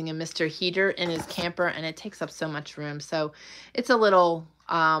he's using a Mr. Heater in his camper, and it takes up so much room. So it's a little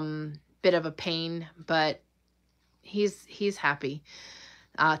bit of a pain, but he's happy.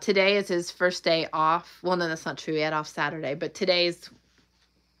 Today is his first day off. Well, no, that's not true. He had off Saturday, but today's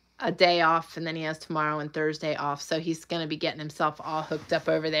a day off, and then he has tomorrow and Thursday off. So he's going to be getting himself all hooked up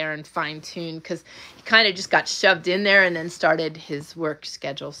over there and fine-tuned, because he kind of just got shoved in there and then started his work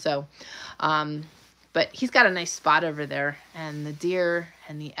schedule. So, but he's got a nice spot over there, and the deer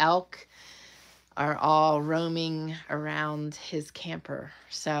and the elk are all roaming around his camper.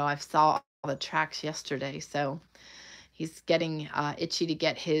 So I saw all the tracks yesterday. So he's getting itchy to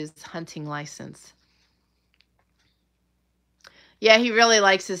get his hunting license. Yeah, he really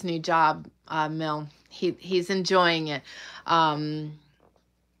likes his new job, Mill. He's enjoying it. And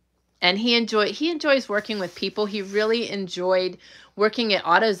he enjoys working with people. He really enjoyed working at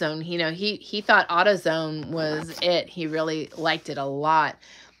AutoZone. You know, he thought AutoZone was it. He really liked it a lot.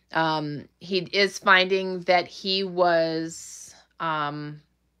 He is finding that he was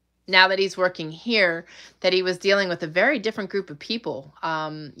now that he's working here, that he was dealing with a very different group of people.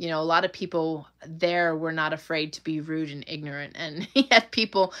 You know, a lot of people there were not afraid to be rude and ignorant, and he had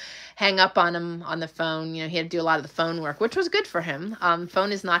people hang up on him on the phone. You know, he had to do a lot of the phone work, which was good for him.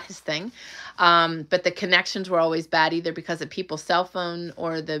 Phone is not his thing. But the connections were always bad, either because of people's cell phone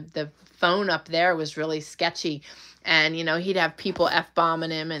or the phone up there was really sketchy. And, you know, he'd have people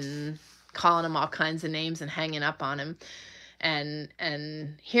F-bombing him and calling him all kinds of names and hanging up on him.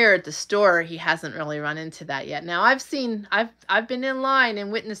 And here at the store, he hasn't really run into that yet. Now I've been in line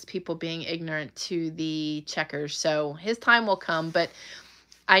and witnessed people being ignorant to the checkers. So his time will come, but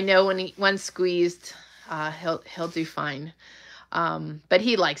I know when squeezed, he'll do fine. But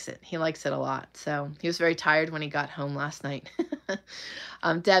he likes it. He likes it a lot. So he was very tired when he got home last night.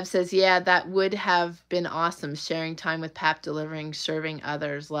 Deb says, yeah, that would have been awesome. Sharing time with Pap, delivering, serving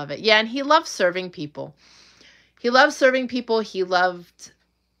others. Love it. Yeah. And he loves serving people. He loved serving people. He loved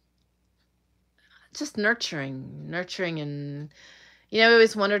just nurturing, and, you know, I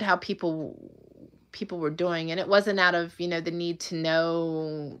always wondered how people were doing. And it wasn't out of, you know, the need to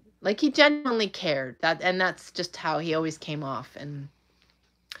know, like, he genuinely cared. And that's just how he always came off. And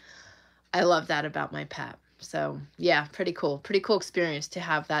I love that about my Pap. So yeah, pretty cool experience to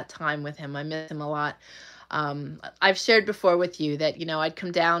have that time with him. I miss him a lot. I've shared before with you that, you know, I'd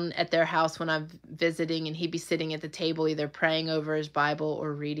come down at their house when I'm visiting, and he'd be sitting at the table either praying over his Bible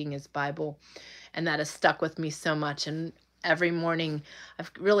or reading his Bible. And that has stuck with me so much. And every morning I've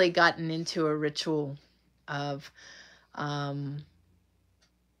really gotten into a ritual of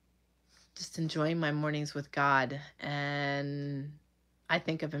just enjoying my mornings with God. And I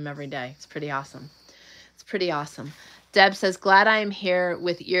think of him every day. It's pretty awesome. It's pretty awesome. Deb says, glad I am here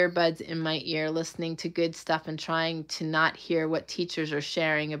with earbuds in my ear, listening to good stuff and trying to not hear what teachers are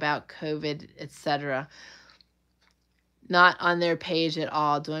sharing about COVID, etc. Not on their page at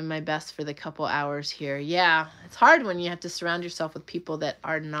all. Doing my best for the couple hours here. Yeah, it's hard when you have to surround yourself with people that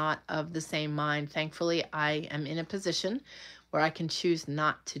are not of the same mind. Thankfully, I am in a position where I can choose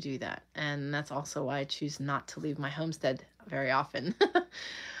not to do that. And that's also why I choose not to leave my homestead very often.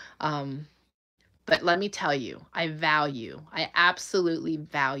 But let me tell you, I absolutely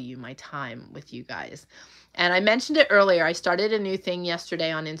value my time with you guys. And I mentioned it earlier. I started a new thing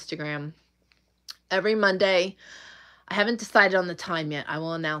yesterday on Instagram. Every Monday, I haven't decided on the time yet. I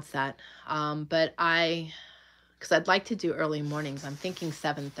will announce that. But because I'd like to do early mornings. I'm thinking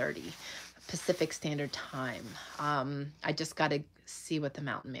 7:30 Pacific Standard Time. I just got to see what the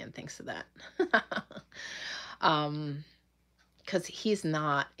mountain man thinks of that. Because he's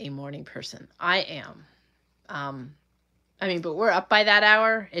not a morning person. I am. I mean, but we're up by that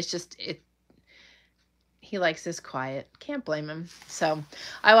hour. It's just, He likes his quiet. Can't blame him. So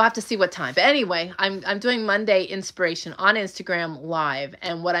I will have to see what time. But anyway, I'm doing Monday Inspiration on Instagram Live.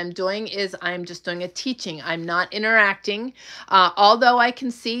 And what I'm doing is I'm just doing a teaching. I'm not interacting, although I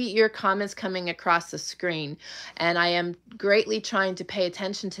can see your comments coming across the screen. And I am greatly trying to pay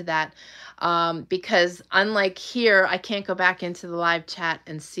attention to that. Because unlike here, I can't go back into the live chat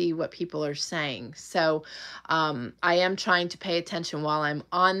and see what people are saying. So I am trying to pay attention while I'm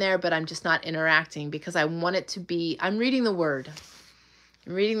on there, but I'm just not interacting because I want it to be, I'm reading the word.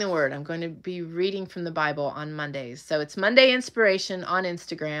 I'm reading the word. I'm going to be reading from the Bible on Mondays. So it's Monday Inspiration on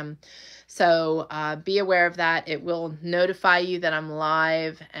Instagram. So be aware of that. It will notify you that I'm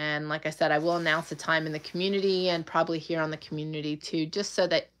live. And like I said, I will announce the time in the community and probably here on the community too, just so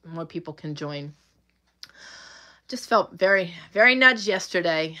that more people can join. Just felt very, very nudged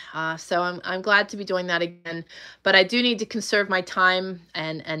yesterday. So I'm glad to be doing that again. But I do need to conserve my time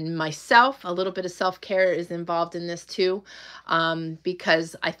and myself. A little bit of self-care is involved in this too,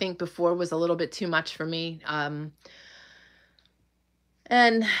 because I think before was a little bit too much for me.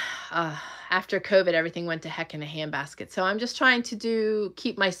 And after COVID, everything went to heck in a handbasket. So I'm just trying to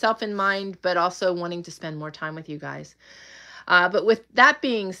keep myself in mind, but also wanting to spend more time with you guys. But with that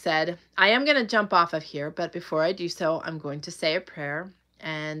being said, I am going to jump off of here. But before I do so, I'm going to say a prayer.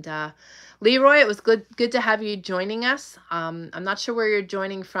 And Leroy, it was good to have you joining us. I'm not sure where you're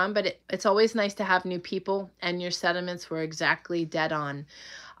joining from, but it's always nice to have new people. And your sentiments were exactly dead on.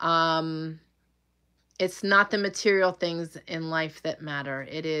 It's not the material things in life that matter.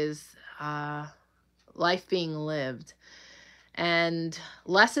 It is life being lived. And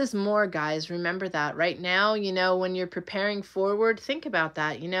less is more, guys. Remember that. Right now, you know, when you're preparing forward, think about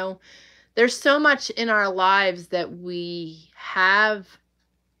that. You know, there's so much in our lives that we have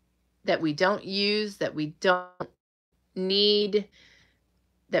that we don't use, that we don't need,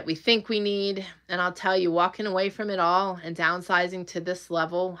 that we think we need. And I'll tell you, walking away from it all and downsizing to this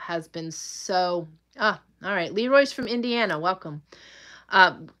level has been so... all right. Leroy's from Indiana. Welcome.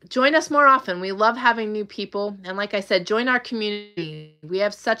 Join us more often. We love having new people. And like I said, join our community. We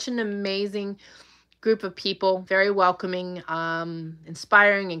have such an amazing group of people, very welcoming,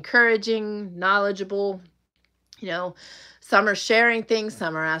 inspiring, encouraging, knowledgeable. You know, some are sharing things,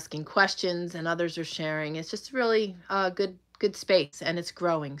 some are asking questions, and others are sharing. It's just really a good space, and it's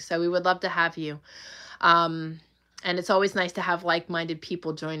growing. So we would love to have you. And it's always nice to have like-minded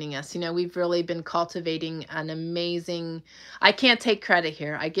people joining us. You know, we've really been cultivating an amazing... I can't take credit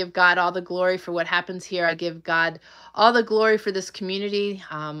here. I give God all the glory for what happens here. I give God all the glory for this community.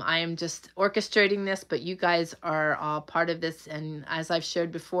 I am just orchestrating this, but you guys are all part of this. And as I've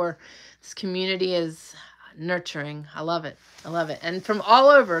shared before, this community is nurturing. I love it. I love it. And from all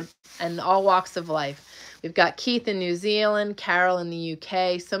over and all walks of life. We've got Keith in New Zealand, Carol in the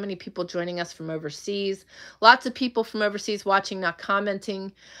UK, so many people joining us from overseas. Lots of people from overseas watching, not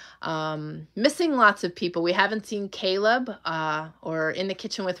commenting. Missing lots of people. We haven't seen Caleb or In the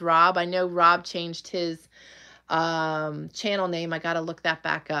Kitchen with Rob. I know Rob changed his channel name. I got to look that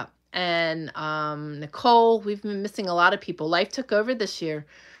back up. And Nicole, we've been missing a lot of people. Life took over this year.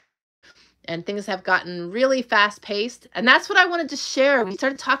 And things have gotten really fast-paced. And that's what I wanted to share. We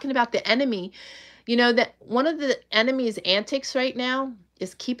started talking about the enemy. You know, that one of the enemy's antics right now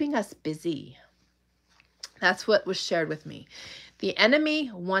is keeping us busy. That's what was shared with me. The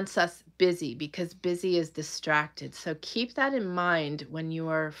enemy wants us busy because busy is distracted. So keep that in mind when you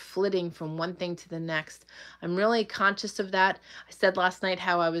are flitting from one thing to the next. I'm really conscious of that. I said last night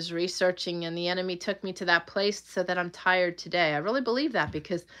how I was researching and the enemy took me to that place so that I'm tired today. I really believe that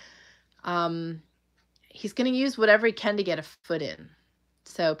because he's going to use whatever he can to get a foot in.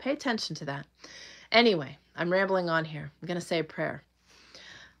 So pay attention to that. Anyway, I'm rambling on here. I'm going to say a prayer.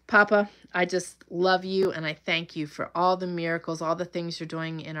 Papa, I just love you and I thank you for all the miracles, all the things you're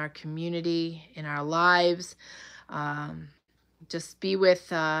doing in our community, in our lives. Just be with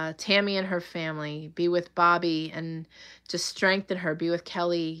Tammy and her family. Be with Bobby and just strengthen her. Be with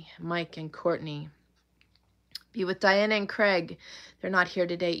Kelly, Mike, and Courtney. Be with Diana and Craig. They're not here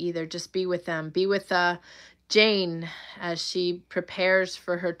today either. Just be with them. Be with Jane as she prepares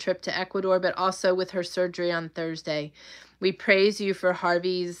for her trip to Ecuador, but also with her surgery on Thursday. We praise you for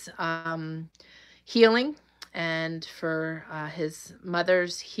Harvey's healing and for his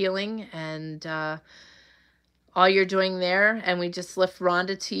mother's healing and all you're doing there. And we just lift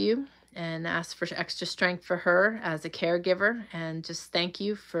Rhonda to you and ask for extra strength for her as a caregiver. And just thank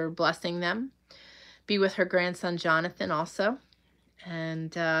you for blessing them. Be with her grandson, Jonathan, also.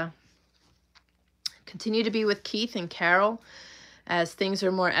 And continue to be with Keith and Carol as things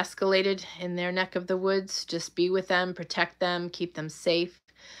are more escalated in their neck of the woods. Just be with them, protect them, keep them safe.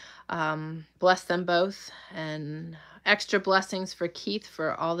 Bless them both, and extra blessings for Keith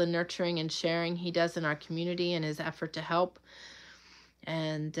for all the nurturing and sharing he does in our community and his effort to help.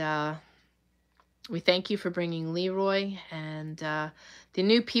 And we thank you for bringing Leroy and the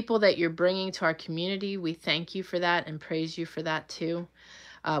new people that you're bringing to our community. We thank you for that and praise you for that too.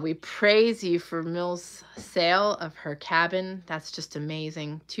 We praise you for Mill's sale of her cabin. That's just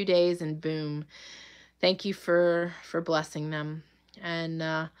amazing. 2 days and boom. Thank you for blessing them.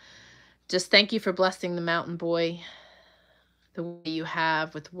 And just thank you for blessing the mountain boy the way you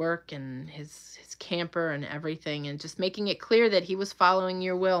have with work and his camper and everything, and just making it clear that he was following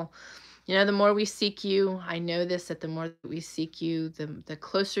your will. You know, the more we seek you, I know this, that the more that we seek you, the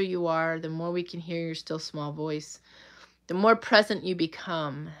closer you are, the more we can hear your still small voice, the more present you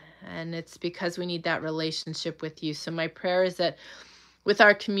become. And it's because we need that relationship with you. So my prayer is that with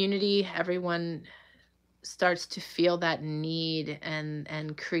our community, everyone starts to feel that need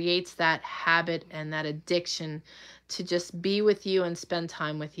and creates that habit and that addiction to just be with you and spend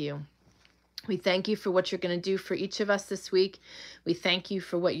time with you. We thank you for what you're going to do for each of us this week. We thank you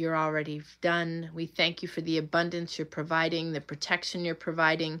for what you're already done. We thank you for the abundance you're providing, the protection you're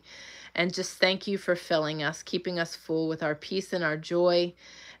providing, and just thank you for filling us, keeping us full with our peace and our joy,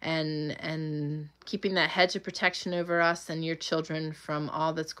 and keeping that hedge of protection over us and your children from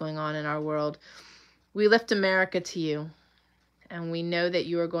all that's going on in our world. We lift America to you, and we know that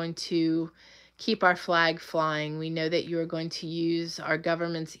you are going to keep our flag flying. We know that you are going to use our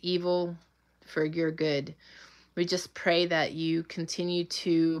government's evil for your good. We just pray that you continue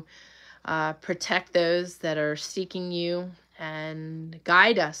to protect those that are seeking you, and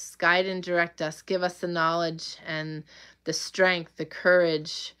guide us, guide and direct us. Give us the knowledge and the strength, the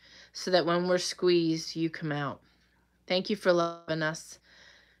courage, so that when we're squeezed, you come out. Thank you for loving us.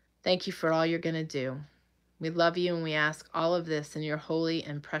 Thank you for all you're going to do. We love you, and we ask all of this in your holy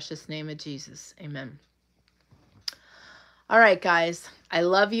and precious name of Jesus. Amen. All right, guys, I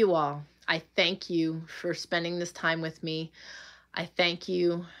love you all. I thank you for spending this time with me. I thank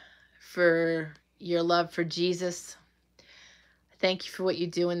you for your love for Jesus. Thank you for what you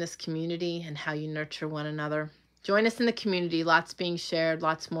do in this community and how you nurture one another. Join us in the community. Lots being shared,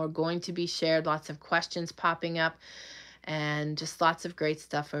 lots more going to be shared, lots of questions popping up, and just lots of great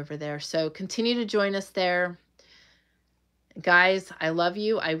stuff over there. So continue to join us there. Guys, I love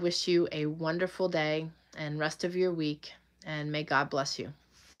you. I wish you a wonderful day and rest of your week, and may God bless you.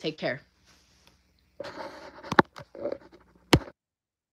 Take care.